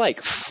 and it's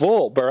like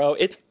full, bro.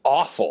 It's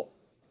awful.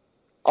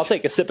 I'll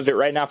take a sip of it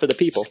right now for the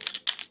people.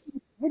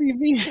 What do you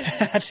mean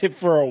had it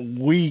for a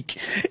week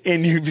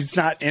and it's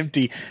not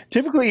empty?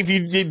 Typically, if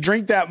you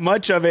drink that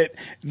much of it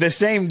the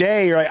same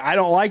day, you're like, I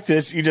don't like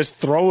this. You just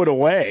throw it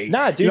away.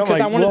 Nah, dude,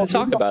 because I wanted to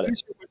talk about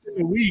it.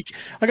 A week,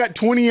 I got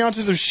 20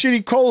 ounces of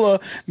shitty cola.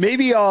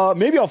 Maybe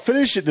I'll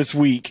finish it this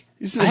week.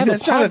 That's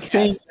not a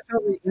thing. That's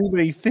not what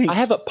anybody thinks. I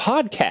have a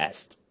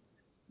podcast.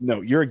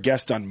 No, you're a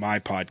guest on my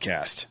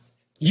podcast.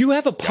 You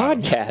have a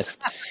podcast.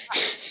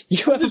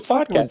 You have a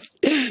podcast.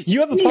 You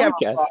have a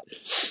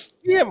podcast.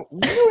 You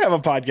have a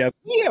podcast.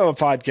 We have a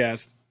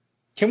podcast.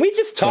 Can we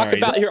just talk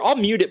about here? I'll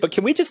mute it, but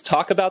can we just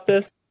talk about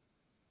this?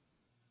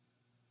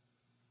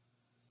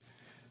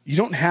 You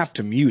don't have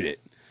to mute it.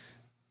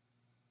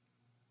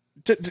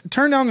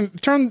 Turn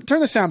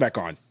the sound back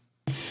on.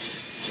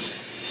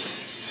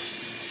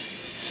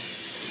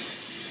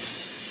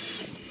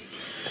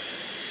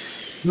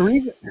 The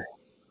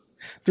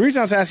reason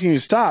I was asking you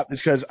to stop is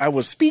because I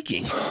was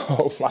speaking.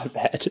 Oh, my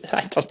bad.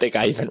 I don't think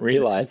I even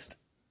realized.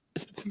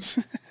 It's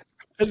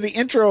the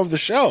intro of the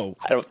show.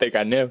 I don't think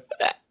I knew.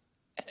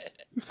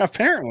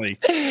 Apparently.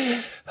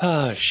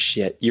 Oh,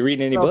 shit. You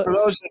reading any books? For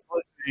those just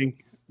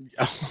listening.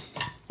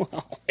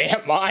 Well,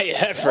 am I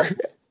ever?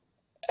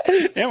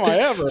 Am I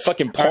ever?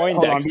 Fucking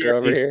Poindexter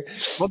over here.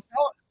 Well,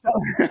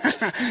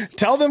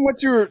 tell them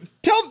what you were.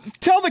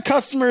 Tell the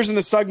customers and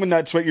the Sugma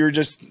nuts what you were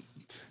just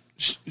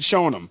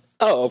showing them.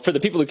 Oh, for the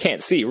people who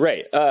can't see,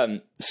 right.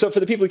 So for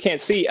the people who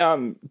can't see,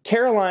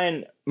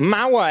 Caroline,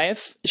 my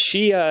wife,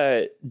 she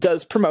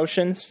does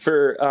promotions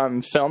for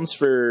films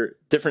for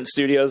different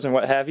studios and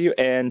what have you.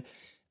 And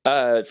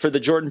for the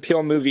Jordan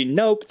Peele movie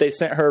Nope, they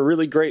sent her a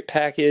really great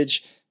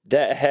package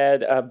that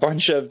had a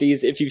bunch of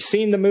these. If you've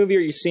seen the movie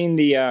or you've seen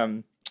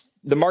the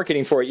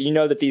marketing for it, you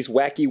know that these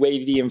wacky,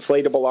 wavy,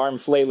 inflatable arm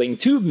flailing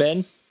tube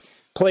men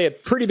play a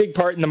pretty big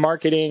part in the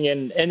marketing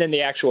and in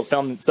the actual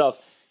film itself.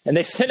 And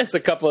they sent us a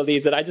couple of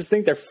these that I just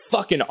think they're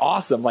fucking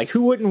awesome. Like,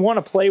 who wouldn't want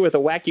to play with a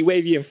wacky,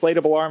 wavy,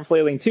 inflatable arm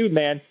flailing tube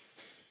man?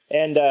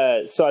 And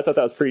so I thought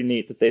that was pretty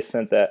neat that they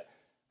sent that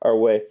our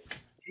way.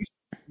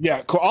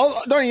 Yeah, cool.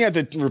 Don't even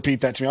have to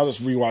repeat that to me. I'll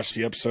just rewatch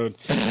the episode.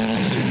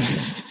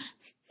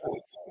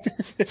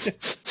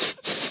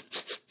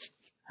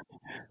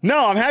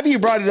 No, I'm happy you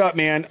brought it up,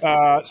 man.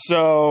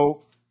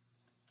 So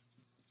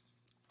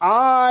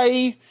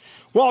I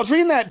was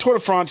reading that Tour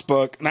de France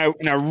book, and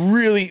I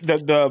really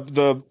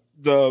the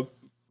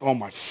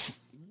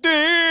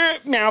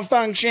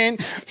malfunction,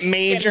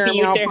 major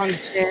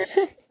malfunction,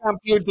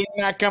 compute did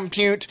not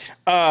compute.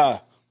 The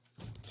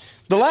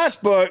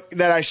last book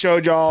that I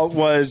showed y'all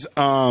was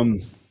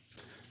The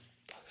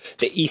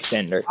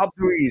Eastender.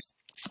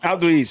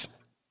 Alpe.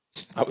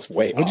 I was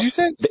way off. What did you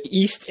say? The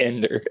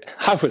Eastender.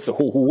 I was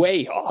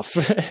way off.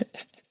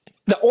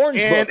 The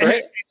orange book,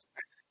 right?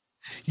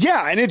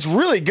 Yeah, and it's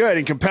really good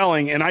and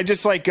compelling. And I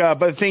just like, but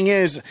the thing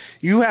is,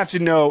 you have to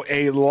know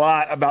a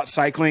lot about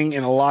cycling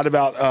and a lot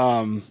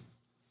about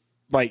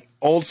like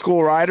old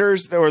school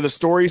riders where the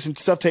stories and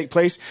stuff take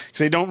place,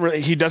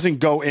 because he doesn't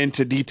go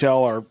into detail,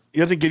 or he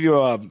doesn't give you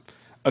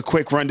a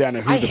quick rundown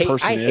of who the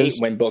person is. I hate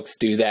when books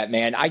do that,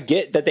 man. I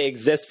get that they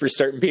exist for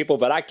certain people,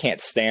 but I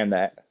can't stand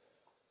that.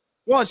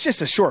 Well, it's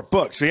just a short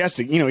book, so he has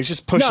to, he's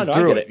just pushing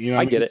through it.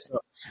 I get it.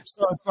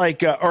 So it's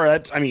like,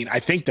 I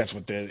think that's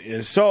what that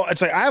is. So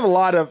it's like I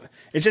have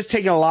it's just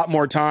taking a lot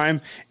more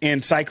time,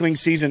 and cycling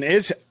season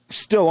is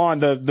still on.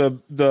 The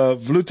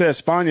Vuelta a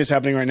España is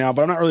happening right now,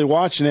 but I'm not really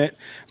watching it.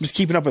 I'm just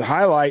keeping up with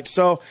highlights.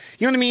 So,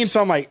 you know what I mean?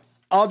 So I'm like,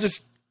 I'll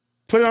just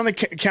put it on the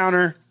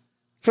counter,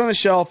 put it on the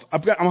shelf.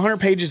 I'm 100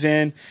 pages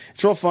in.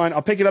 It's real fun.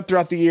 I'll pick it up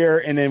throughout the year,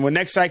 and then when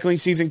next cycling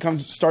season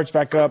starts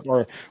back up,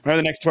 or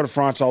whenever the next Tour de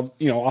France, I'll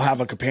have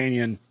a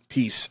companion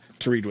piece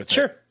to read with it.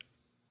 Sure.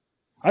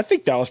 I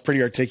think that was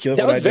pretty articulate.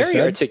 That was very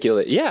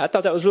articulate. Yeah, I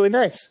thought that was really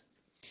nice.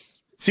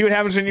 See what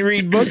happens when you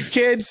read books,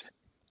 kids?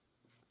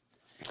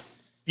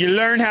 You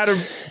learn how to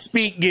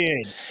speak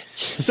good.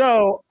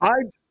 So I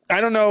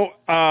don't know.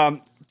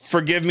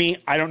 Forgive me,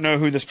 I don't know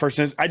who this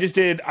person is. I just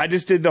did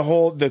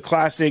the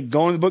classic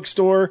go in the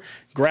bookstore,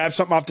 grab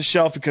something off the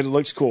shelf because it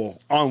looks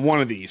cool on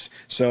one of these.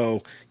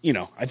 So,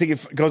 I think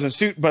it goes in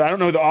suit, but I don't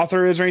know who the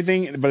author is or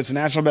anything, but it's a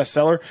national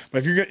bestseller.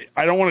 But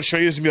I don't want to show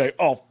you this and be like,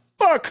 oh,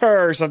 fuck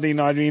her or something. You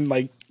know what I mean?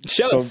 Like,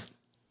 show us.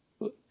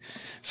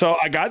 So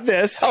I got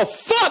this. Oh,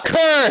 fuck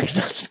her! No,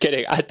 just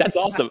kidding. That's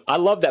awesome. I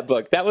love that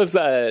book. That was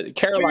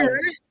Caroline.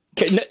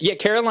 Yeah,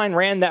 Caroline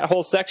ran that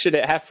whole section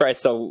at half price,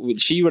 so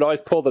she would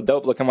always pull the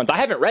dope looking ones. I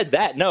haven't read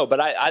that, no, but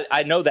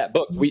I know that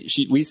book. We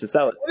used to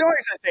sell it.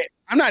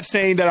 I'm not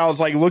saying that I was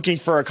like looking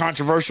for a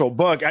controversial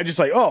book. I just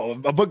like,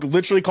 a book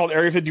literally called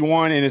Area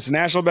 51, and it's a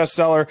national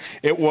bestseller.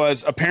 It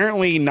was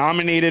apparently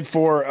nominated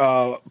for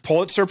a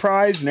Pulitzer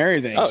Prize and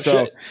everything. Oh,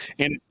 shit.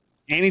 And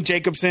Annie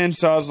Jacobson.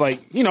 So I was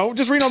like,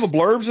 just reading all the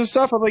blurbs and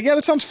stuff. I'm like, yeah,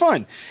 that sounds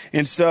fun.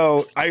 And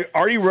so I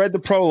already read the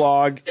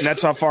prologue, and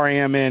that's how far I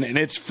am in, and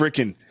it's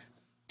freaking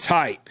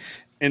tight.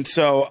 And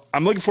so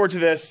I'm looking forward to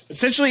this.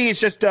 Essentially, it's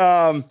just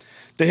the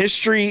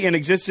history and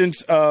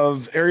existence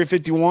of Area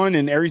 51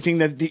 and everything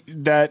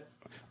that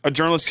a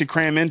journalist could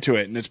cram into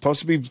it. And it's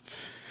supposed to be,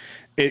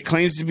 it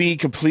claims to be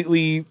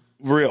completely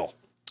real.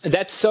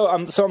 That's so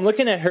I'm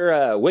looking at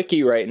her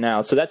wiki right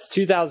now. So that's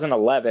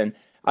 2011.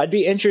 I'd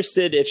be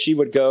interested if she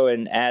would go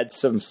and add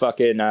some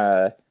fucking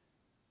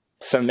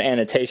some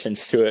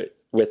annotations to it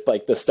with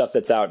like the stuff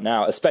that's out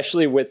now,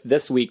 especially with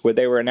this week where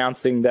they were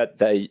announcing that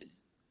the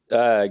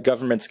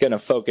government's going to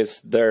focus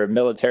their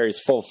military's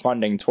full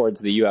funding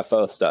towards the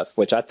UFO stuff,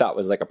 which I thought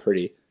was like a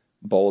pretty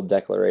bold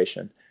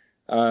declaration.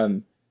 Yeah,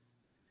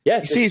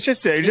 they're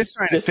just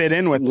trying to fit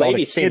in with all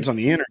the kids on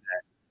the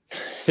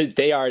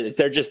internet.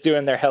 They're just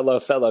doing their hello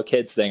fellow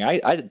kids thing.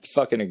 I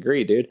fucking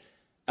agree, dude.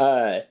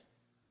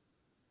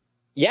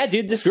 Yeah,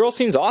 dude, this girl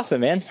seems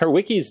awesome, man. Her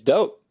wiki's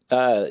dope.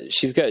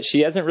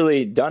 She hasn't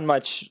really done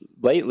much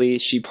lately.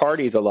 She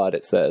parties a lot,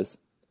 it says.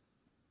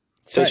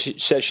 So she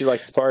says she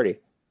likes to party.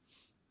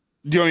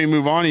 Do you want me to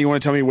move on, or you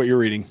want to tell me what you're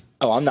reading?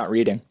 Oh, I'm not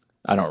reading.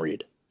 I don't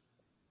read.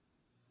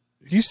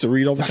 You used to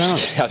read all the time.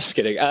 I'm just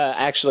kidding.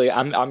 Actually,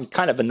 I'm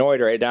kind of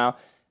annoyed right now.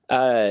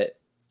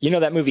 You know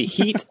that movie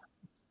Heat?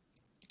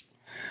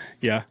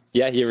 Yeah.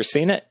 Yeah, you ever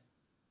seen it?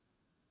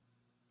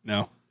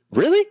 No.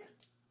 Really?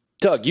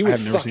 Doug, you would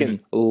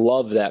fucking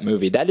love that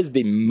movie. That is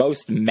the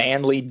most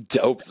manly,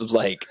 dope,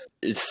 like,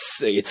 it's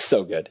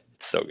so good.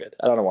 It's so good.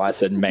 I don't know why I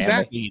said manly.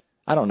 Exactly.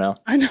 I don't know.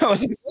 I know. I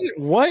was like,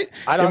 what?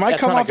 I don't. Am I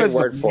that's come not a off good as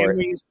word the for it.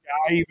 manliest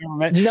guy you've ever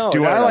met? No.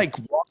 Do no, I no. like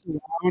walk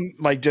around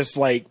like just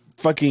like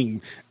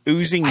fucking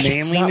oozing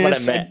It's not manliness?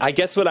 what I meant. I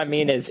guess what I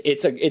mean is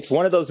it's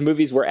one of those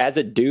movies where as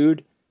a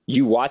dude,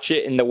 you watch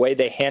it and the way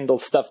they handle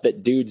stuff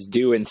that dudes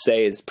do and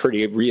say is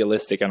pretty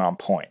realistic and on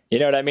point. You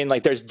know what I mean?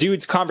 Like there's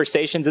dudes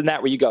conversations in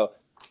that where you go,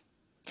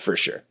 for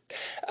sure.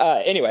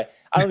 Anyway,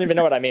 I don't even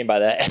know what I mean by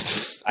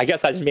that. I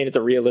guess I just mean it's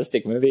a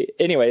realistic movie.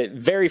 Anyway,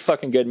 very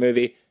fucking good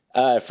movie.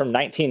 From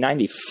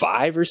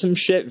 1995 or some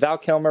shit. Val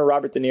Kilmer,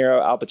 Robert De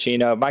Niro, Al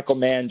Pacino, Michael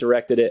Mann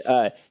directed it.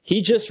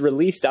 He just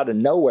released out of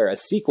nowhere a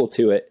sequel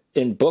to it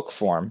in book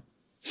form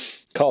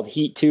called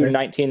Heat 2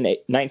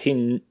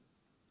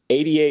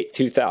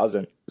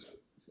 1988-2000.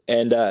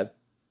 And the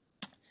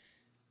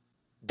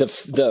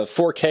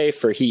 4K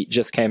for Heat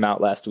just came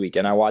out last week,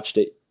 and I watched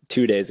it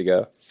 2 days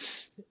ago.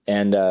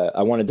 And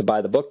I wanted to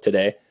buy the book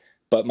today,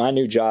 but my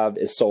new job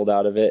is sold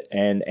out of it,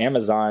 and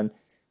Amazon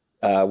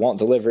won't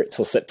deliver it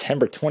till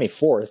September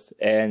 24th.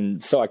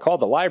 And so I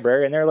called the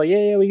library and they're like,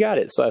 yeah, we got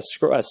it. So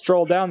I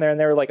strolled down there and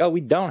they were like, oh,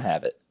 we don't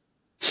have it.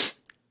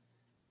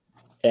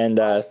 And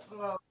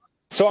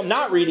so I'm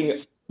not reading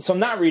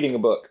a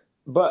book,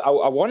 but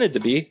I wanted to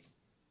be.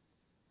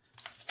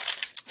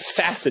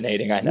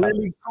 Fascinating, I know.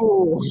 Really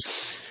cool.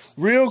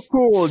 Real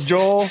cool,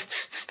 Joel.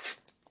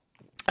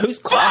 Who's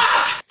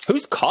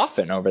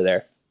coughing over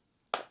there?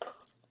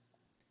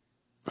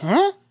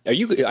 Huh?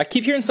 I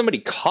keep hearing somebody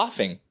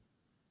coughing.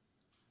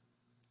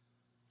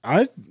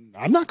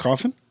 I'm not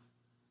coughing.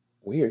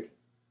 Weird.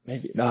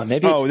 Maybe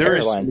it's there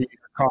is Caroline.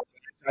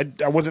 coughing.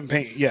 I wasn't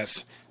paying.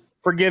 Yes,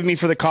 forgive me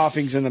for the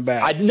coughings in the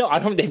back. I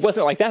don't. It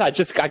wasn't like that. I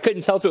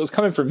couldn't tell if it was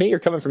coming from me or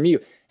coming from you.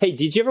 Hey,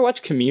 did you ever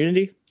watch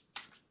Community?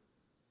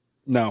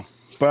 No,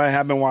 but I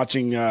have been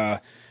watching.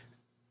 I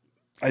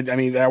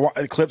mean,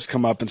 clips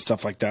come up and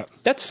stuff like that.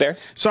 That's fair.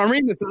 So I'm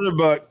reading this other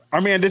book.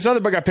 I mean, this other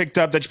book I picked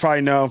up that you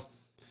probably know.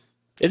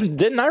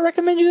 Didn't I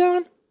recommend you that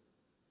one?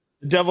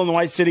 The Devil in the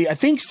White City. I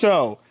think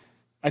so.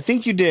 I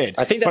think you did.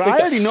 I think that's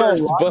like the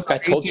first book I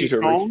told you to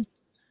read.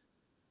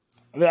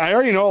 I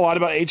already know a lot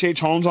about H.H.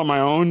 Holmes on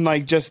my own,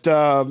 like just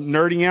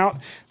nerding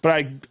out. But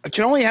I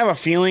can only have a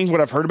feeling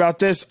what I've heard about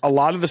this. A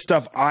lot of the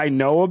stuff I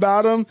know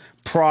about him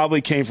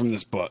probably came from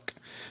this book.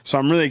 So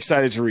I'm really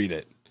excited to read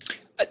it.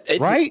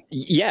 Right?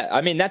 Yeah.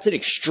 I mean, that's an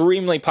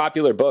extremely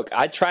popular book.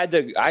 I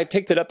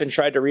picked it up and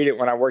tried to read it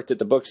when I worked at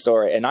the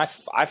bookstore, and I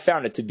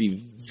found it to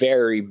be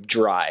very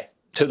dry.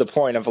 To the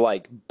point of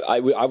like, I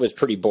was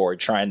pretty bored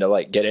trying to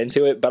like get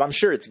into it, but I'm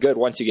sure it's good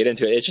once you get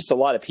into it. It's just a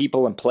lot of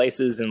people and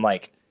places, and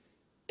like,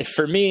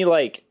 for me,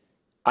 like,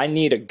 I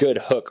need a good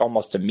hook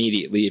almost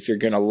immediately if you're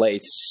going to lay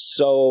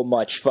so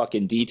much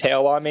fucking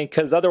detail on me,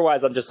 because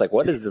otherwise I'm just like,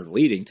 what is this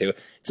leading to?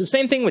 It's the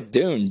same thing with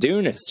Dune.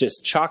 Dune is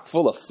just chock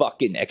full of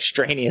fucking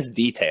extraneous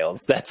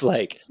details. That's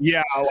like...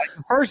 Yeah, like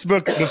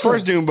the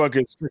first Dune book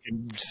is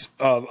freaking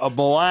a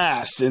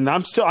blast, and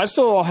I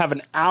still have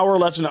an hour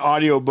left in the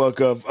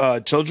audiobook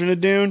of Children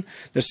of Dune,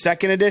 the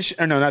second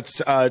edition. Or no,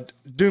 that's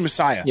Dune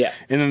Messiah. Yeah.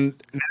 And then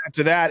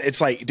after that, it's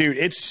like, dude,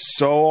 it's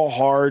so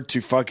hard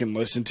to fucking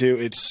listen to.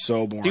 It's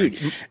so boring. Dude,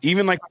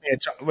 even like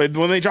when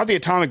they drop the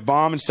atomic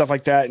bomb and stuff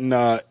like that,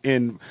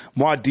 and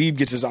Muad'Dib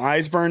gets his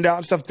eyes burned out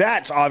and stuff,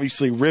 that's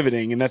obviously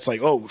riveting, and that's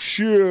like, oh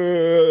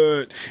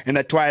shit, and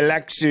that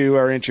Twi'leksu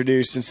are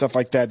introduced and stuff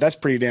like that. That's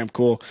pretty damn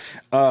cool.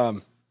 I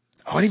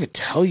didn't even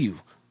tell you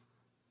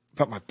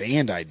about my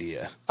band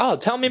idea. Oh,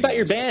 tell me about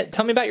your band.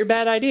 Tell me about your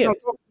bad idea.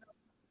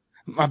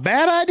 My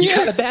bad idea? You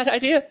got a bad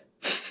idea?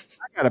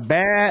 I got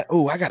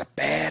a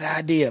bad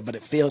idea, but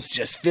it feels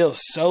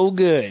so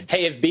good.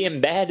 Hey, if being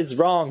bad is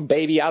wrong,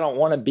 baby, I don't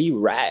want to be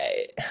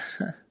right.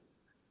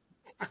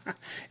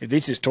 If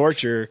this is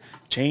torture,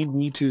 chain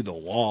me to the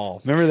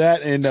wall. Remember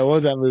that? And what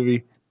was that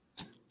movie?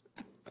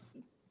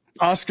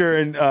 Oscar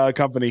and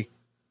Company.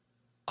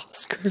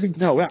 Oscar?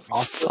 No, not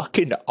Oscar.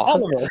 Fucking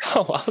Oliver.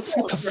 Oh, I was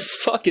like, the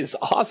fuck is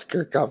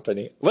Oscar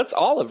Company? What's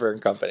Oliver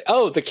and Company?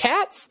 Oh, the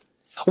Cats?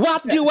 Why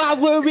do I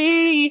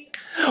worry?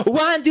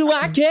 Why do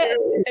I care?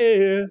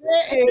 I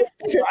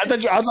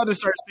thought I was about to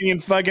start singing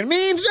fucking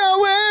memes, no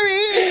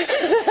worries.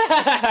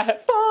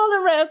 For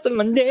the rest of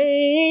my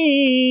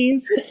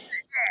days.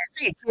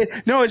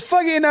 No, it's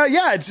fucking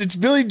it's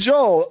Billy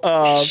Joel.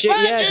 Shit,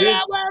 yeah, dude.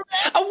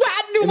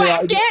 Why do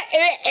I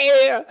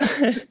care?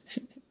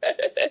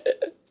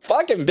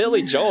 Fucking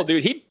Billy Joel,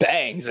 dude. He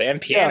bangs, man.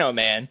 Piano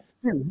Man.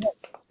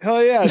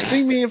 Hell yeah,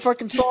 sing me a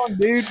fucking song,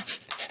 dude.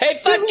 Hey,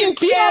 fucking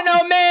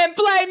Piano Man,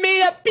 play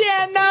me the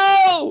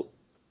piano.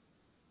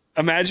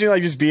 imagine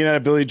like just being at a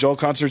Billy Joel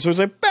concert. So it's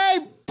like,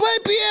 babe, play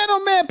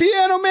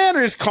Piano Man,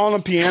 or just calling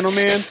him Piano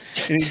Man,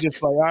 and he's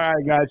just like, all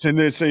right, guys, and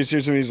then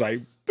he's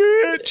like,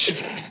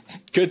 bitch.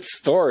 Good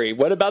story.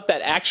 What about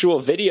that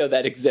actual video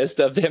that exists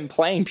of him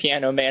playing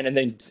Piano Man and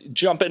then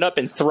jumping up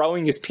and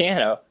throwing his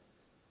piano?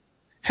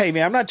 Hey,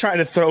 man, I'm not trying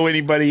to throw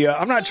anybody.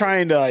 I'm not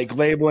trying to like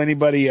label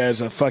anybody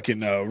as a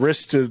fucking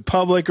risk to the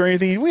public or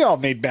anything. We all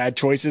made bad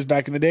choices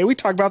back in the day. We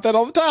talk about that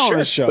all the time on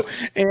this show.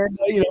 And,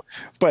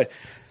 but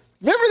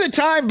remember the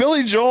time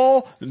Billy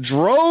Joel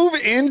drove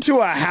into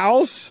a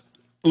house,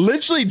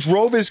 literally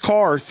drove his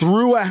car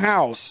through a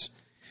house,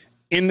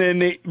 and then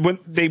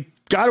they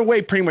got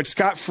away pretty much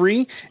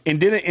scot-free and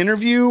did an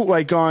interview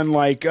like on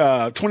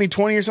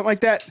 2020 or something like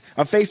that,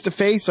 a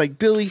face-to-face. Like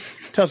Billy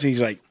tells me,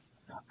 he's like,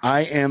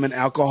 I am an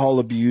alcohol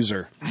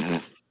abuser.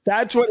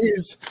 That's what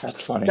his.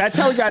 That's funny. That's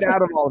how he got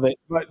out of all of it.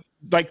 But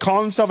like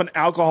calling himself an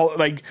alcohol,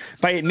 like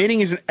by admitting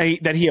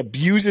that he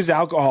abuses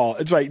alcohol.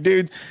 It's like,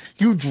 dude,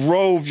 you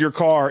drove your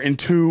car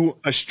into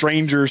a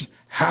stranger's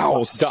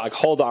house. Dog,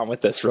 hold on with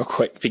this real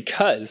quick,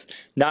 because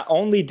not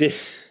only did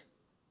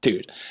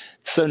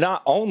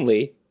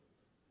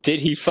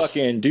he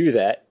fucking do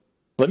that,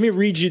 let me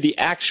read you the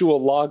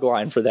actual log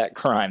line for that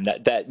crime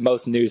that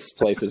most news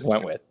places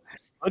went with.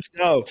 Let's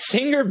go.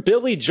 Singer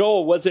Billy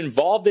Joel was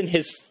involved in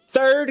his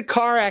third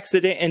car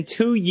accident in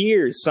 2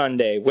 years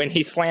Sunday when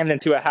he slammed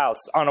into a house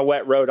on a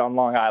wet road on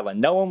Long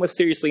Island. No one was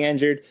seriously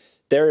injured.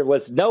 There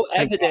was no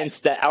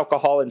evidence that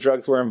alcohol and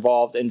drugs were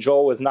involved, and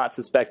Joel was not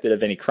suspected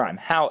of any crime.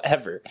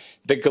 However,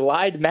 the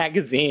Glide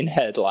magazine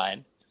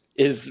headline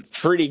is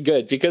pretty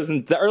good, because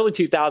in the early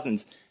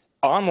 2000s,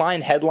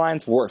 online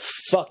headlines were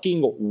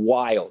fucking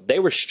wild. They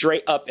were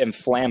straight up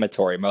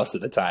inflammatory most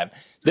of the time.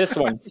 This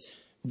one,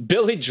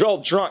 Billy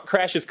Joel drunk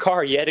crashes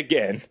car yet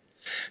again.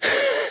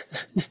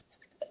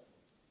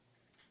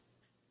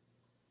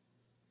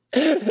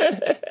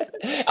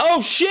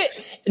 Oh shit!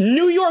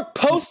 New York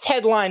Post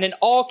headline in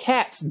all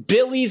caps: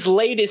 Billy's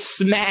latest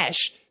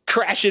smash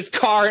crashes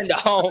car into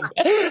home.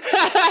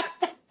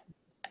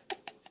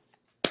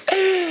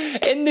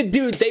 And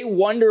they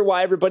wonder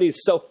why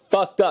everybody's so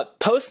fucked up.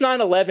 Post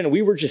 9/11,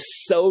 we were just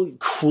so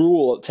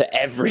cruel to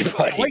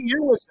everybody. What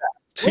year was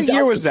that? What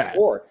year was that?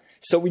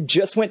 So we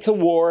just went to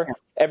war.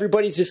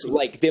 Everybody's just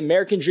like, the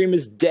American dream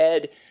is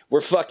dead. We're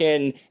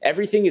fucking,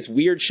 everything is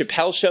weird.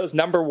 Chappelle Show's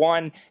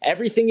 #1.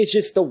 Everything is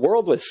just, the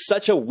world was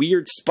such a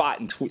weird spot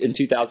in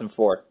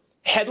 2004.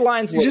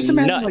 Headlines were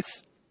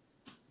nuts.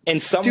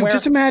 And somewhere,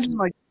 just imagine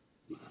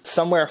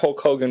somewhere Hulk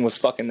Hogan was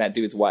fucking that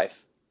dude's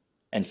wife,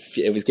 and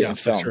it was getting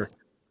filmed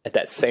at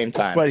that same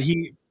time. But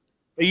you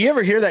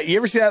ever hear that? You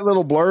ever see that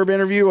little blurb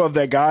interview of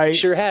that guy?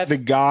 Sure have. The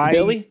guy,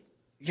 Billy.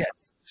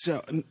 Yes.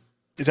 So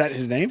is that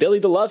his name? Billy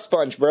the Love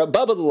Sponge, bro.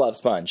 Bubba the Love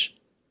Sponge.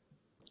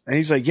 And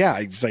he's like,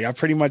 yeah. He's like, I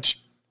pretty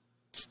much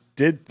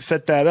did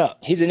set that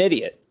up. He's an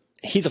idiot.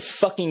 He's a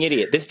fucking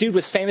idiot. This dude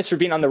was famous for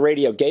being on the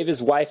radio, gave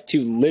his wife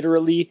to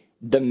literally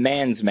the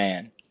man's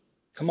man.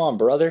 Come on,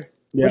 brother.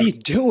 Yeah. What are you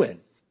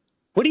doing?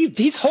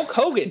 He's Hulk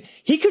Hogan.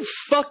 He could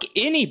fuck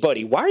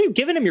anybody. Why are you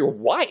giving him your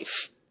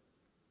wife?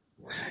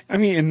 I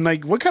mean, and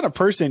like, what kind of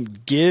person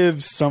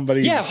gives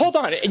somebody? Yeah, hold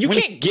on. You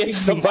can't give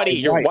somebody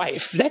your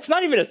wife. That's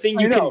not even a thing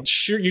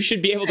you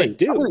should be able to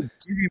do. I'm gonna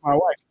give you my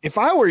wife. If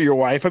I were your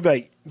wife, I'd be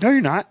like, no,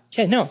 you're not.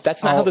 Yeah, no,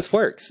 that's not how this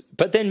works.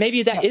 But then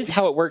maybe that is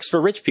how it works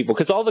for rich people,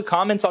 because all the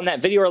comments on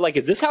that video are like,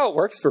 is this how it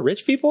works for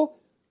rich people?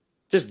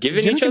 Just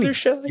giving each other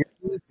shit?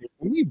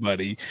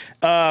 Anybody.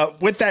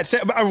 With that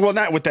said, well,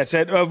 not with that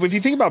said, if you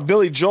think about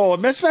Billy Joel,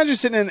 imagine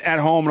sitting at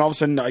home and all of a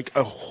sudden like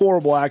a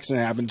horrible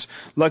accident happens.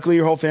 Luckily,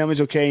 your whole family's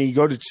okay. And you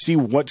go to see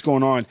what's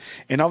going on,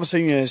 and all of a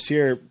sudden you just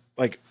hear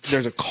like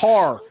there's a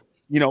car,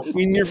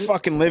 in your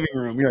fucking living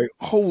room. You're like,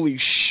 holy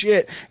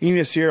shit! And you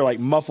just hear like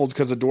muffled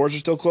because the doors are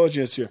still closed.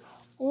 You just hear.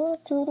 I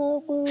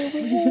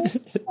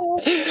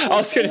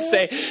was going to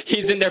say,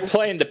 he's in there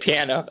playing the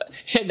piano,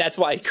 and that's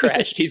why he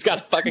crashed. He's got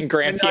a fucking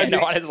grand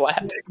piano on his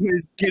lap.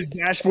 His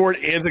dashboard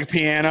is a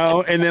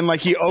piano, and then like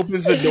he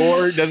opens the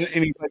door,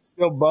 and he's like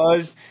still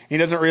buzzed. He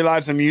doesn't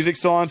realize the music's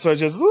still on, so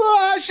it's just,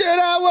 why should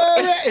I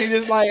worry? He's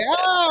just like,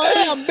 oh,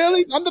 hey, I'm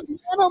Billy, I'm the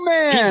piano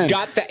man. He's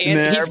got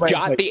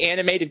the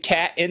animated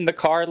cat in the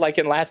car, like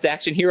in Last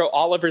Action Hero.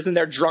 Oliver's in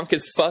there drunk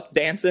as fuck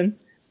dancing.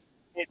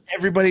 And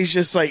everybody's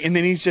just like, and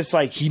then he's just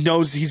like, he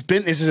knows this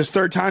is his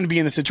third time to be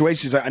in the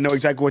situation. He's like, I know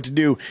exactly what to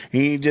do.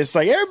 And he's just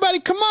like, everybody,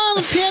 come on,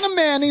 the piano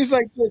man. And he's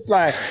like,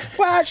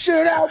 why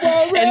should I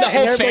worry? And the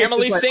whole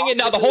family singing.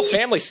 Now the whole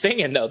family's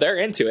singing though. They're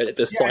into it at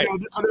this point.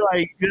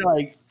 They're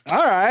like,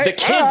 all right. The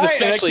kids,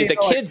 especially, the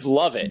kids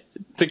love it.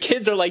 The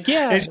kids are like,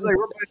 yeah. And she's like,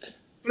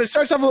 but it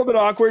starts off a little bit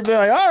awkward. But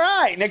like, all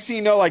right. Next thing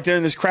you know, like they're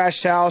in this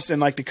crashed house,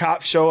 and like the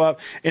cops show up,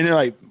 and they're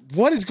like,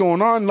 what is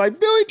going on?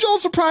 Like, Billy Joel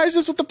surprised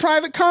us with a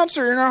private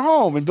concert in our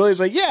home. And Billy's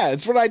like, yeah,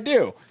 that's what I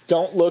do.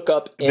 Don't look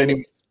up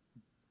anything.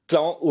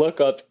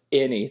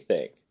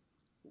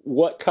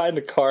 What kind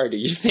of car do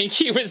you think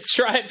he was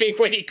driving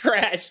when he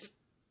crashed?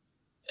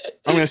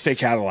 I'm going to say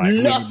Cadillac.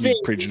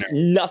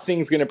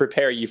 Nothing's going to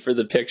prepare you for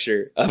the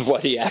picture of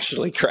what he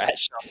actually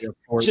crashed.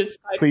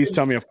 Please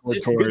tell me a Ford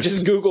Taurus.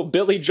 Just Google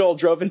Billy Joel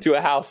drove into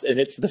a house, and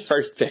it's the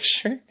first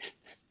picture.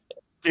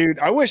 Dude,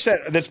 I wish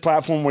that this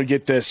platform would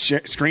get this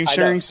screen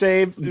sharing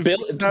saved.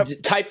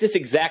 Type this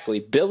exactly.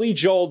 Billy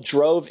Joel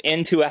drove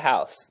into a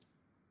house,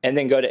 and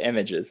then go to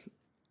images.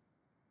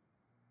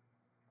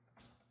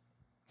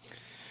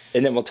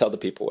 And then we'll tell the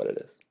people what it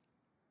is.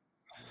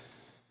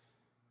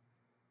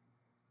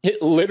 It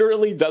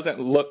literally doesn't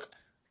look...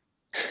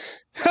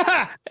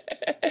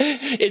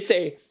 It's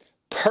a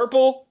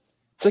purple...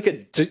 It's like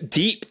a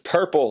deep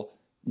purple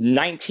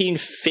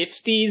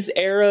 1950s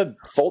era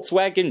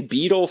Volkswagen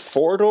Beetle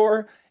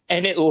 4-door,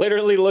 and it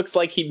literally looks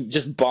like he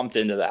just bumped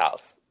into the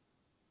house.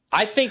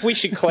 I think we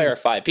should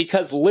clarify,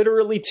 because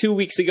literally 2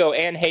 weeks ago,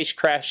 Anne Heche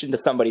crashed into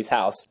somebody's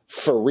house,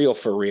 for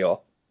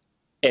real,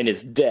 and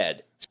is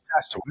dead.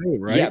 Passed away,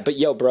 right? Yeah, but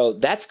yo, bro,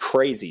 that's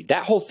crazy.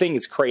 That whole thing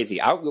is crazy.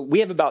 We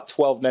have about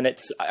 12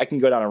 minutes. I can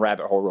go down a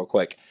rabbit hole real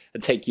quick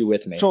and take you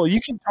with me. Joel,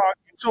 you can talk.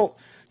 Joel,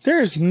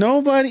 there's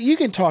nobody. You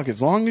can talk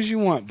as long as you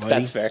want, buddy.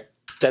 That's fair.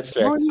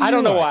 I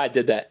don't know why I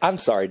did that. I'm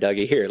sorry,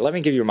 Dougie. Here, let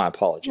me give you my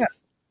apologies. Yeah.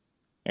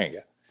 There you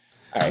go.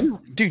 All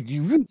right, dude,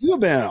 you have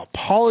been an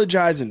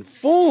apologizing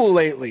fool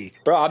lately,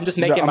 bro. I'm just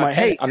making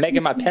I'm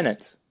making my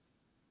penance.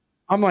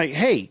 I'm like,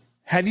 hey,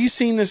 have you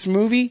seen this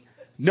movie?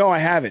 No, I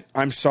haven't.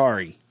 I'm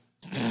sorry.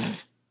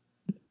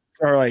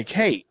 Or like,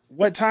 hey,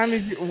 what time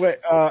did you?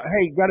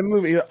 Hey, got a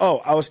movie?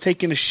 Oh, I was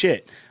taking a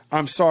shit.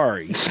 I'm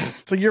sorry.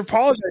 So you're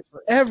apologizing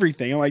for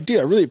everything. I'm like, dude,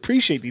 I really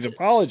appreciate these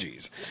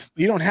apologies.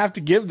 But you don't have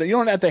to give them. You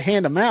don't have to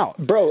hand them out,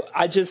 bro.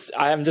 I'm just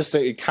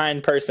a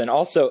kind person.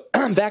 Also,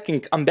 I'm back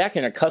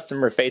in a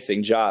customer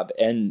facing job,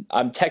 and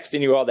I'm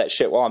texting you all that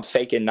shit while I'm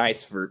faking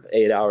nice for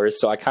 8 hours.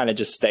 So I kind of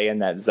just stay in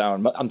that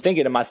zone. I'm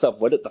thinking to myself,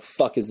 what the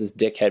fuck is this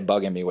dickhead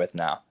bugging me with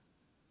now?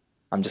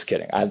 I'm just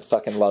kidding. I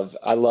love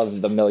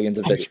the millions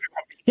of videos.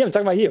 Yeah, I'm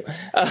talking about you.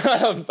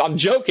 I'm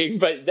joking,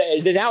 but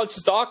now it's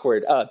just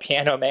awkward.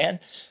 Piano Man.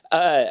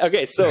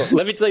 Okay, so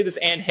let me tell you this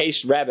Anne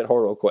Heche rabbit hole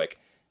real quick.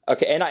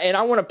 Okay, and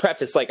I want to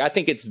preface, like, I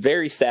think it's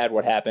very sad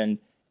what happened,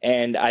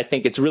 and I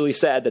think it's really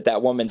sad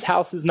that woman's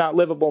house is not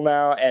livable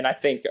now, and I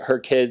think her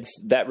kids,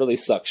 that really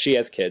sucks. She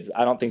has kids.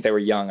 I don't think they were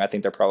young. I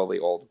think they're probably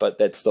old, but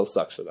that still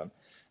sucks for them.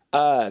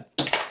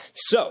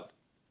 So,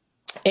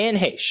 Anne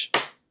Heche,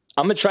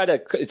 I'm going to try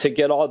to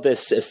get all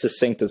this as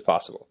succinct as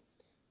possible,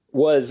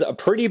 was a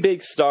pretty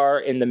big star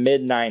in the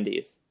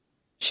mid-90s.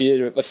 She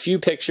did a few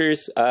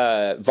pictures,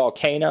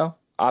 Volcano,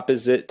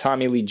 opposite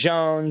Tommy Lee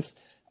Jones,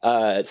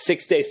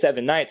 6 Days,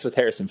 7 Nights with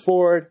Harrison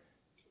Ford.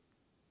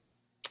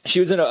 She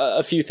was in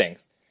a few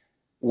things.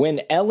 When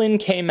Ellen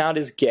came out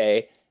as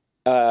gay,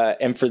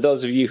 and for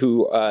those of you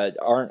who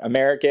aren't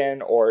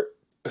American or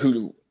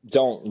who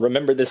don't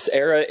remember this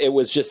era, it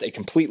was just a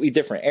completely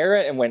different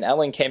era. And when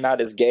Ellen came out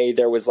as gay,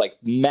 there was like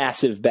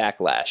massive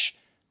backlash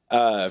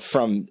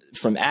from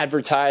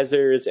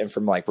advertisers and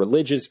from like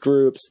religious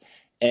groups.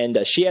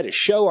 And she had a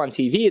show on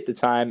TV at the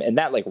time, and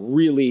that like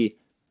really,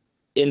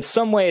 in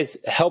some ways,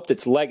 helped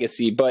its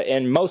legacy, but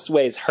in most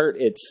ways hurt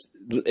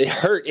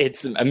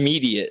its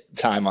immediate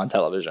time on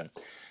television.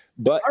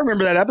 But I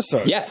remember that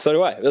episode. Yeah, so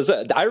do I.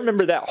 I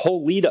remember that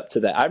whole lead up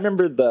to that. I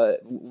remember the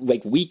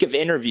like week of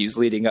interviews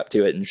leading up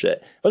to it and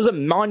shit. It was a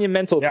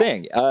monumental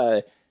thing,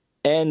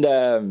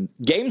 and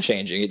game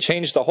changing. It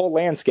changed the whole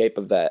landscape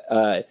of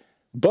that.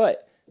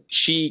 But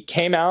she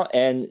came out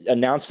and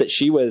announced that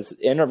she was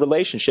in a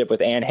relationship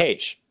with Anne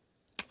Heche,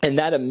 and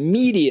that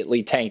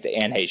immediately tanked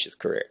Anne Heche's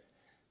career.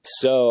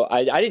 So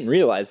I didn't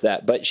realize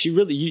that, but she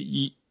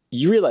really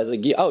you realize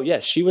like, oh yeah,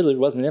 she really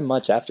wasn't in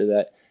much after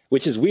that.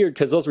 Which is weird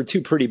because those were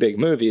two pretty big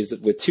movies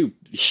with two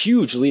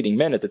huge leading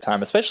men at the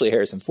time, especially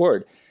Harrison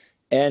Ford.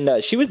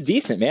 And she was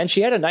decent, man.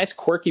 She had a nice,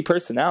 quirky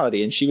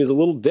personality, and she was a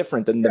little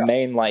different than the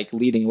main like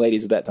leading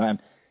ladies at that time.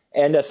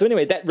 And so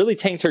anyway, that really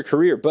tanked her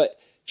career. But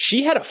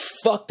she had a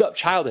fucked up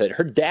childhood.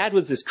 Her dad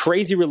was this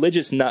crazy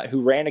religious nut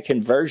who ran a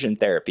conversion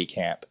therapy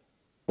camp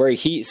where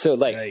so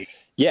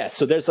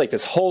there's like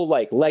this whole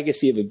like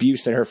legacy of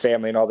abuse in her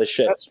family and all this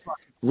shit. That's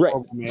fucking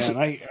horrible,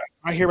 man.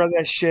 I hear about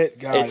that shit.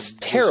 God, it's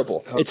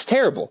terrible. It's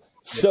terrible.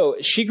 So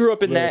she grew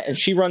up in that, and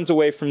she runs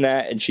away from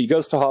that, and she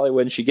goes to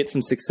Hollywood, and she gets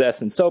some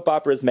success in soap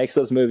operas, makes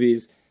those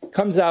movies,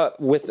 comes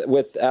out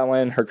with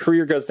Ellen. Her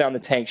career goes down the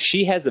tank.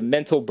 She has a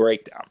mental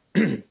breakdown,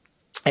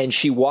 and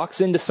she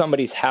walks into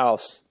somebody's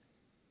house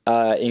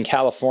in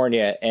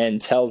California and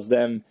tells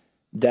them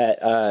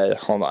that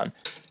hold on,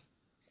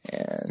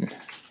 and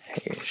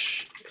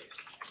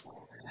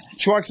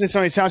she walks into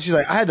somebody's house. She's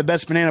like, I had the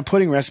best banana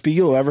pudding recipe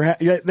you'll ever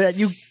that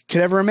you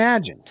could ever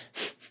imagine.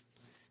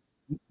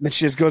 Then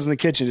she just goes in the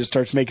kitchen and just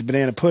starts making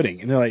banana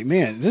pudding. And they're like,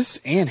 man, is this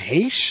Anne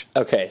Heche?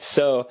 Okay,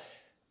 so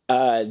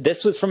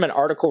this was from an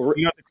article.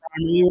 You know what the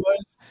crime really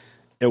was?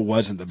 It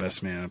wasn't the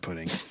best banana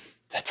pudding.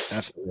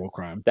 That's the real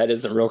crime. That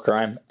is the real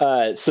crime.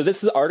 So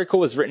this article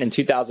was written in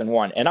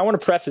 2001. And I want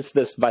to preface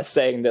this by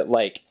saying that,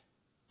 like,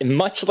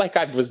 much like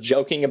I was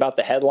joking about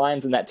the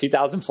headlines in that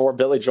 2004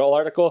 Billy Joel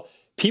article,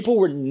 People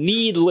were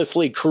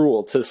needlessly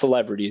cruel to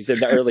celebrities in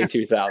the early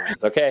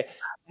 2000s. Okay.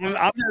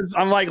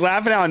 I'm like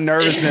laughing out in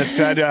nervousness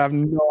because I have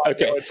no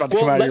idea what's about to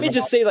come out. Let me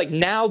just say, like,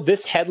 now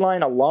this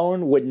headline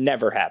alone would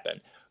never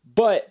happen.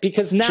 But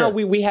because now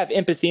we have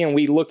empathy and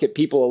we look at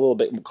people a little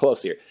bit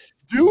closer.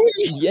 Do we?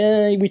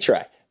 Yeah, we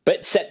try.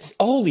 But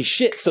holy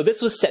shit. So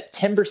this was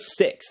September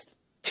 6th,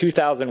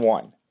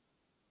 2001.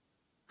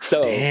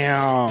 So,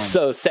 damn.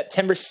 So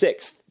September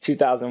 6th,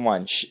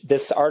 2001.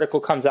 This article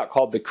comes out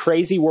called The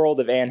Crazy World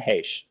of Anne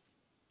Heche.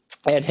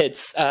 And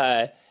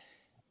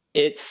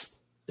it's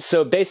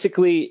so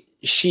basically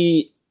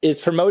she is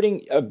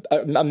promoting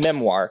a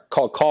memoir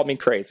called Call Me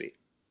Crazy.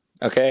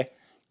 Okay.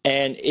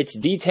 And it's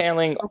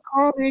detailing. Oh,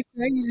 call me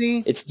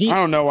crazy. I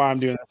don't know why I'm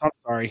doing this. I'm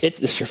sorry.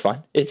 It's your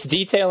fun. It's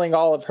detailing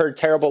all of her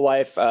terrible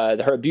life,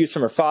 her abuse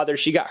from her father.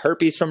 She got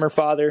herpes from her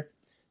father.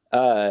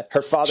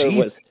 Her father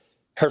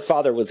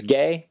was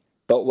gay,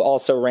 but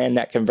also ran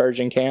that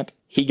conversion camp.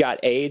 He got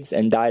AIDS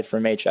and died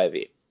from HIV.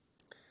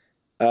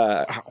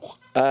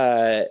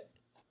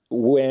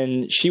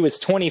 When she was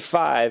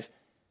 25,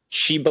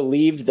 she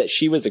believed that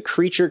she was a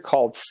creature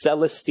called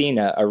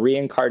Celestina, a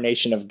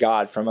reincarnation of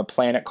God from a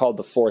planet called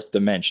the Fourth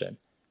Dimension.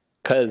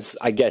 Because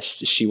I guess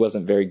she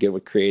wasn't very good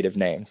with creative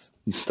names.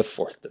 The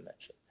Fourth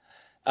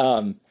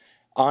Dimension.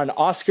 On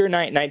Oscar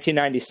night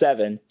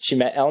 1997, she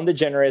met Ellen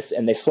DeGeneres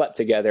and they slept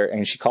together,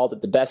 and she called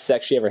it the best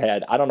sex she ever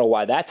had. I don't know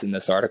why that's in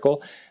this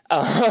article.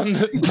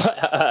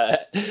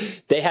 But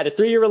they had a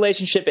 3-year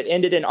relationship. It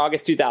ended in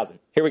August 2000.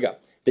 Here we go.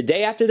 The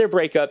day after their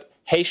breakup,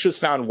 Heche was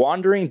found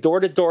wandering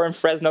door to door in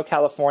Fresno,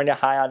 California,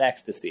 high on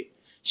ecstasy.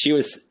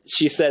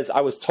 She says,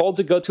 I was told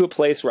to go to a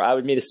place where I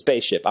would meet a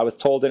spaceship. I was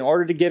told in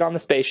order to get on the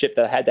spaceship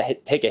that I had to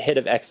take a hit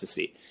of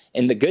ecstasy.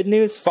 And the good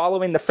news,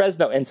 following the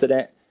Fresno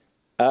incident,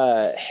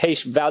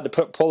 Heche vowed to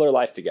pull her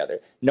life together.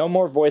 No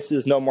more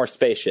voices, no more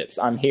spaceships.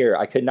 I'm here.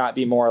 I could not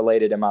be more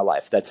elated in my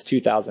life. That's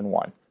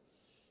 2001.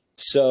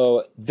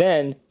 So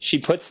then she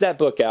puts that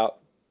book out,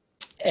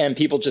 and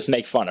people just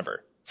make fun of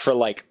her for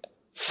like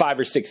 5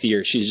 or 6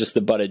 years. She's just the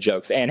butt of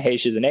jokes. Anne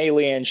Heche is an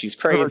alien. She's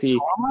crazy.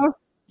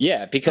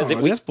 Yeah, because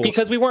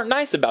we weren't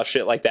nice about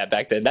shit like that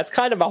back then. That's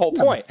kind of my whole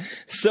point.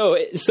 So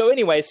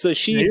anyway,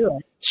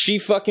 she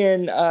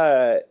fucking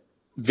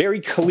very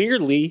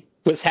clearly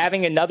was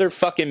having another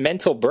fucking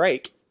mental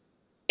break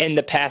in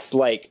the past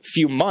like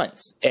few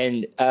months,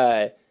 and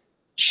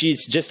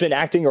she's just been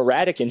acting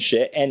erratic and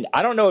shit. And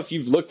I don't know if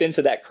you've looked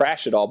into that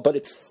crash at all, but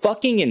it's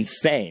fucking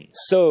insane.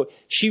 So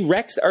she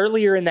wrecks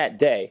earlier in that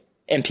day,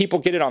 and people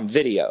get it on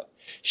video.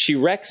 She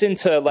wrecks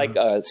into like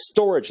a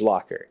storage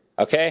locker.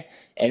 Okay.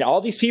 And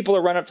all these people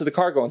are running up to the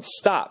car going,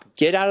 stop,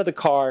 get out of the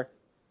car.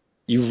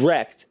 You've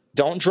wrecked.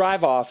 Don't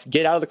drive off.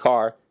 Get out of the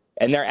car.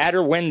 And they're at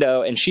her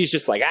window, and she's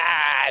just like,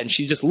 and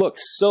she just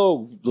looks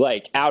so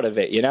like out of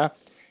it, you know?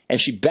 And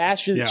she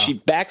bashes, she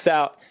backs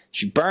out,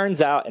 she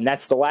burns out. And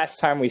that's the last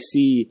time we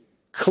see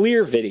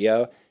clear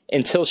video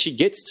until she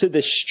gets to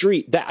the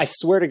street that, I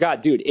swear to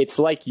God, dude, it's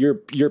like your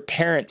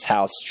parents'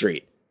 house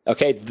street.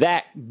 Okay.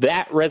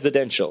 That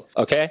residential.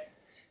 Okay.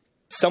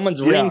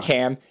 Someone's ring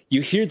cam,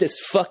 you hear this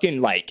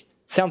fucking like,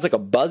 sounds like a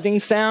buzzing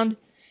sound,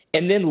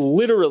 and then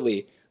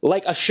literally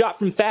like a shot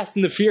from Fast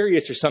and the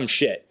Furious or some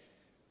shit.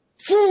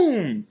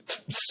 Boom!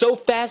 So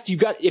fast,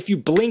 if you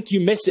blink, you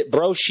miss it,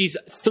 bro. She's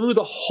through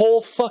the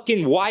whole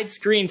fucking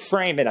widescreen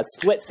frame in a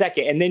split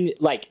second, and then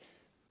like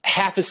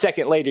half a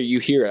second later, you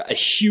hear a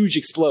huge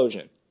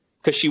explosion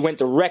because she went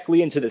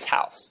directly into this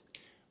house,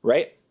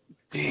 right?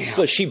 Damn.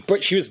 So she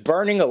was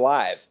burning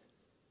alive,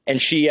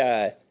 and she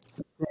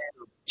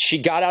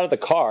got out of the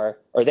car,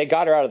 or they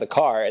got her out of the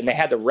car, and they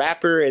had to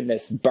wrap her in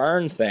this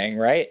burn thing,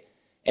 right?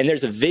 And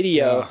there's a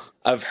video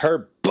of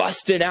her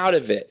busting out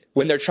of it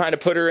when they're trying to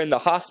put her in the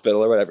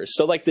hospital or whatever.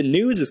 So like the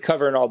news is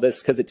covering all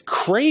this because it's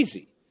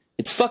crazy.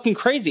 It's fucking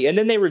crazy. And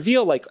then they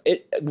reveal like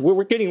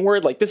we're getting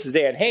word like this is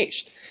Anne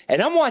Heche.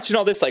 And I'm watching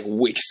all this like,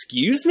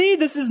 excuse me?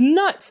 This is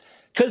nuts.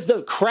 Because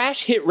the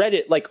crash hit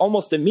Reddit like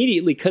almost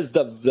immediately because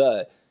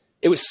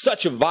it was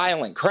such a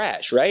violent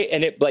crash, right?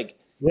 And it like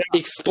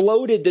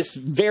exploded this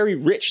very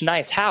rich,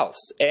 nice house.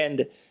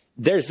 And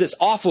there's this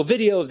awful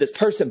video of this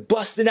person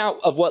busting out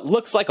of what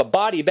looks like a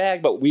body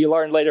bag, but we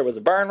learned later was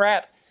a burn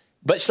wrap.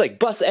 But she's like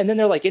busting, and then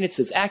they're like, and it's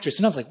this actress.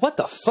 And I was like, what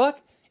the fuck?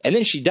 And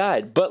then she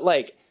died. But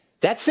like,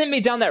 that sent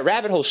me down that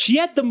rabbit hole. She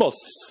had the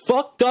most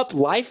fucked up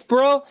life,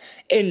 bro,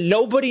 and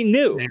nobody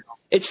knew. Damn.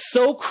 It's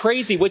so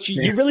crazy what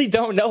you really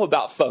don't know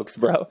about folks,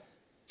 bro.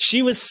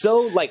 She was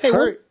so like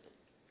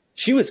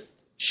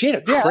she had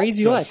a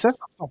crazy life.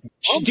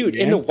 Dude,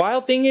 and the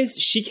wild thing is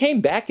she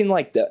came back in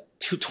like the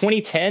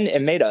 2010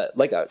 and made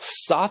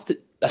almost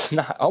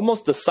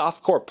a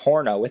softcore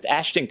porno with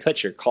Ashton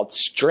Kutcher called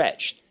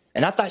Stretch.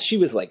 And I thought she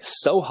was like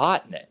so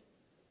hot in it.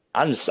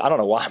 I don't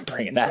know why I'm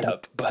bringing that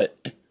up, but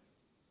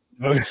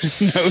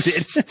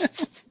noted.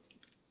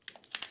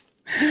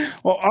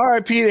 Well,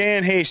 R.I.P. to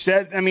Anne Heche.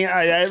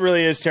 That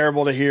really is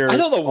terrible to hear. I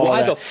don't know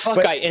why the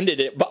fuck I ended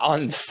it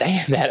on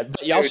saying that,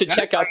 but y'all should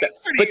check out that.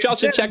 But y'all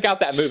should check out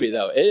that movie,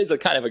 though. It is a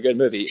kind of a good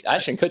movie.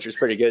 Ashton Kutcher's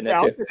pretty good in it too.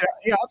 I'll check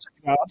it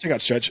out. I'll check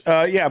out Stretch.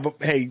 But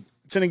hey,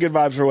 sending good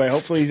vibes her way.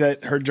 Hopefully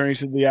that her journeys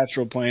to the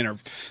astral plane are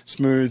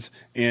smooth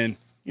and,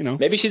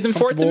 maybe she's in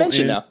fourth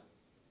dimension now.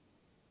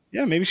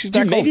 Yeah, maybe she's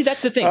back home. Maybe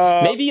that's the thing.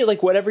 Maybe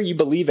like whatever you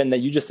believe in, that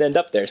you just end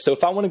up there. So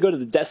if I want to go to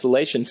the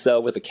desolation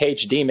cell with a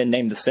caged demon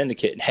named the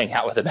Syndicate and hang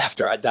out with him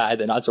after I die,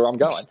 then that's where I'm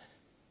going.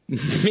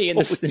 me and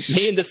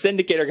the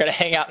Syndicate are going to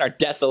hang out in our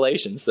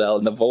desolation cell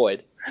in the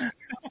void,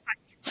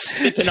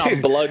 sipping on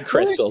blood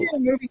crystals.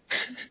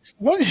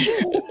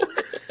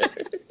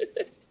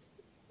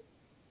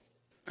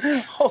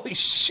 Holy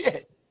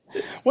shit.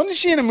 Wasn't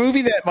she in a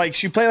movie that like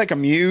she played like a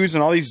muse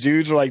and all these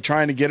dudes were like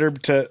trying to get her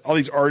to, all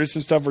these artists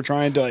and stuff were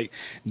trying to like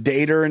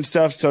date her and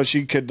stuff so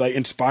she could like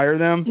inspire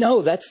them? No,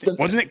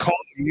 wasn't it called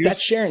Muse?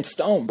 That's Sharon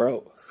Stone,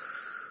 bro.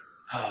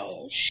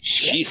 Oh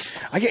shit!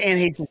 Jeez. I get Anne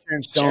Heche and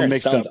Sharon Stone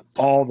mixed up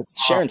all the time.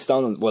 Sharon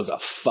Stone was a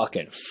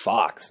fucking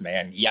fox,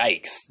 man.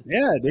 Yikes!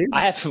 Yeah, dude.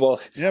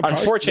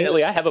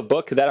 Unfortunately, I have a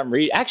book that I'm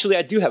reading. Actually,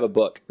 I do have a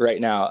book right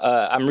now.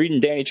 I'm reading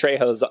Danny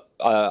Trejo's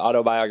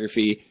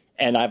autobiography,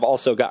 and I've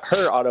also got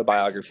her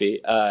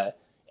autobiography.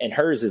 And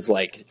hers is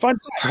like fun.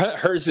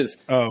 Hers is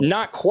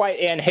not quite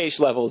Anne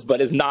Heche levels,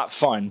 but is not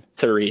fun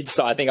to read.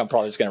 So I think I'm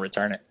probably just going to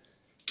return it.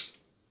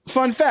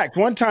 Fun fact,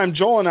 one time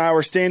Joel and I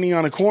were standing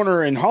on a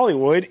corner in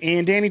Hollywood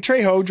and Danny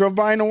Trejo drove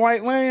by in a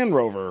white Land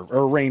Rover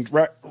or Land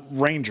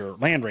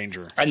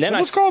Ranger. And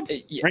then called?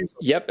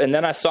 Yep. And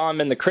then I saw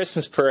him in the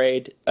Christmas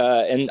parade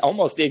in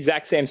almost the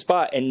exact same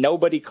spot, and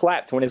nobody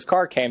clapped when his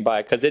car came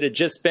by because it had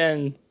just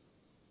been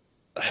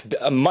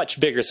a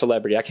much bigger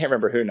celebrity. I can't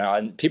remember who now.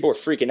 And people were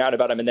freaking out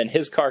about him. And then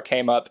his car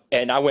came up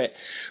and I went,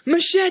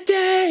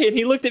 Machete! And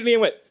he looked at me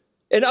and went,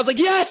 and I was like,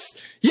 yes!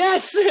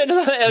 And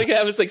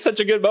that was like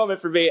such a good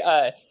moment for me.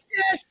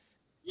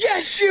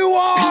 Yes, you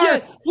are!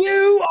 Yes.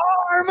 You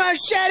are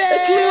Machete!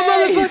 It's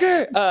you,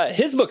 motherfucker!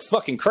 His book's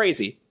fucking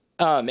crazy.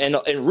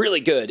 And really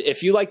good.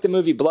 If you like the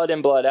movie Blood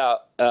In, Blood Out,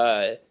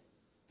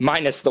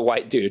 minus the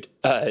white dude,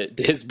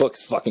 his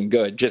book's fucking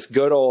good. Just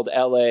good old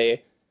LA,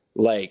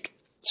 like,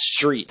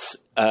 streets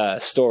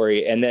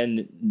story. And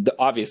then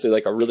obviously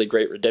like a really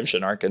great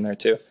redemption arc in there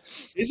too.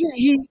 Isn't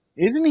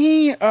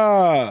he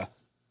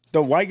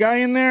the white guy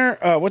in there?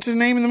 What's his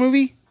name in the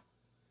movie?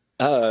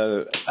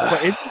 Isn't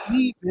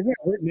it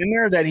written in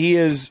there that he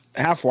is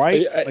half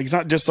white? Like he's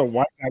not just a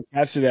white guy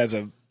casted as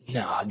a.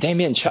 No,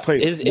 Damien Chapa.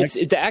 It's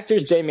the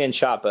actor's Damien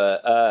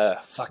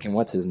Chapa. Fucking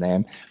what's his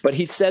name? But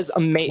he says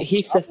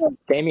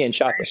Damien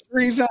Chapa.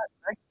 He's not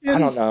Mexican?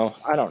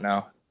 I don't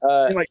know.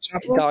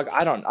 Dog,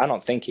 I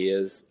don't think he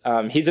is.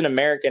 He's an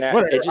American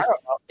actor.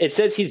 It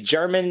says he's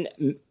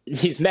German.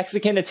 He's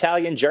Mexican,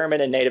 Italian,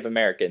 German, and Native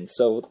American.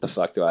 So what the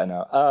fuck do I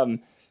know?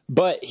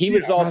 But he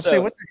was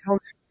also what the hell?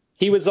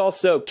 He was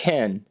also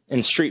Ken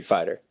in Street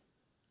Fighter.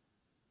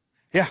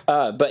 Yeah.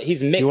 But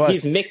he's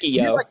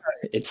Mickey-O.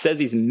 It says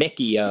he's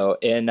Mickey-O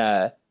in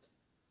Blood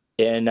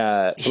and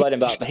Blood.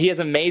 But he has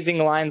amazing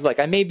lines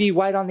like, I may be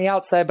white on the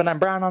outside, but I'm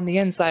brown on the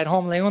inside.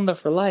 Homelander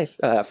for life.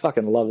 I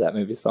fucking love that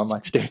movie so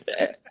much, dude.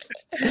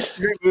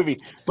 Great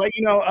movie. But,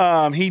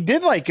 he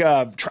did like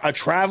a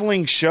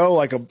traveling show,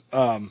 like a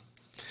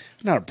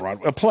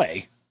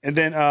play. And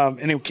then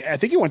I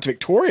think he went to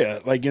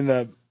Victoria, like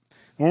when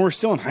we were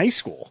still in high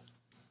school.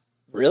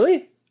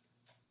 Really?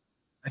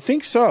 I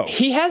think so.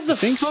 He has a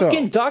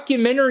fucking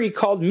documentary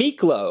called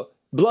Miklo,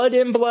 Blood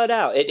In, Blood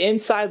Out. An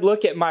inside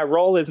look at my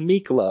role as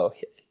Miklo.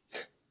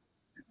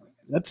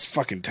 That's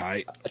fucking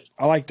tight.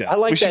 I like that.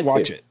 We should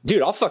watch it.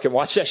 Dude, I'll fucking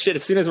watch that shit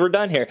as soon as we're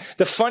done here.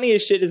 The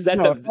funniest shit is that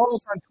follow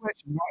us on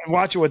Twitch and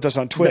watch it with us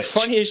on Twitch. The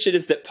funniest shit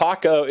is that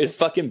Paco is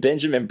fucking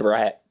Benjamin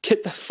Bratt.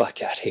 Get the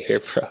fuck out of here,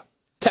 bro.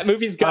 That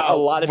movie's got a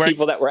lot of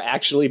people that were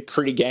actually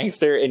pretty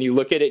gangster, and you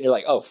look at it and you're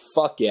like, oh,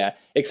 fuck yeah.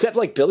 Except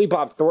like Billy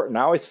Bob Thornton.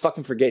 I always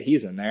fucking forget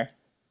he's in there.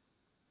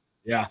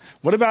 Yeah.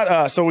 What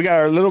about, so we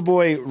got our little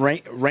boy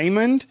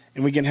Raymond,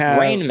 and we can have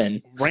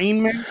Rainman.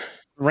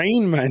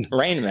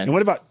 And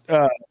what about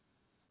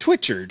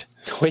Twitchard?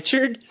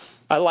 Twitchard?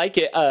 I like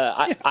it.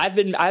 I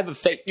have a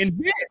fake. And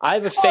Bits. I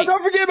have a fake.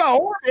 Don't forget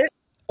about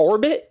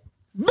Orbit.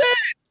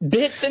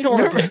 Bits and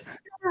Orbit.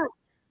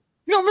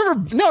 You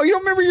don't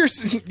remember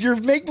your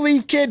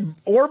make-believe kid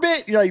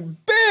Orbit? You're like,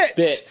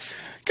 Bits.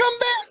 Come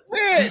back,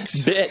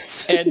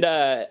 Bits. And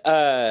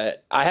I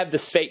have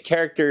this fake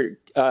character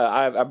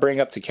I bring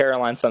up to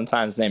Caroline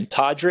sometimes named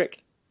Todrick.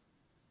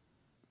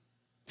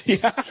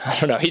 Yeah. I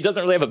don't know. He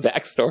doesn't really have a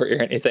backstory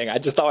or anything. I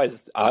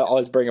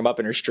always bring him up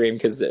in her stream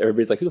because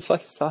everybody's like, who the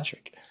fuck is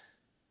Todrick?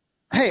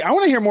 Hey, I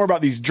want to hear more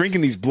about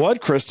drinking these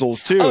blood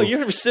crystals too. Oh, you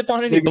ever sip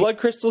on any blood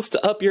crystals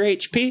to up your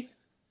HP?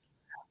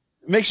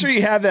 Make sure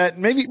you have that.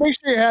 Make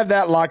sure you have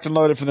that locked and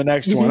loaded for the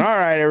next one. All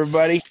right,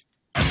 everybody.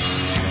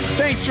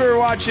 Thanks for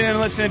watching and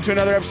listening to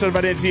another episode of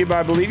I Didn't See It, But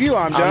I Believe You.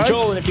 I'm Doug. I'm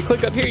Joel, and if you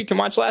click up here, you can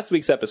watch last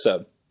week's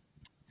episode.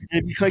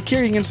 If you click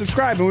here, you can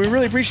subscribe, and we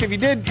really appreciate if you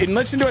did. And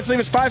listen to us, leave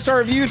us 5-star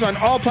reviews on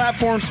all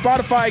platforms,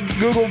 Spotify,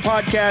 Google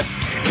Podcasts,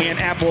 and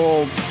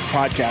Apple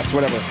Podcasts,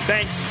 whatever.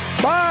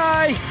 Thanks.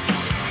 Bye.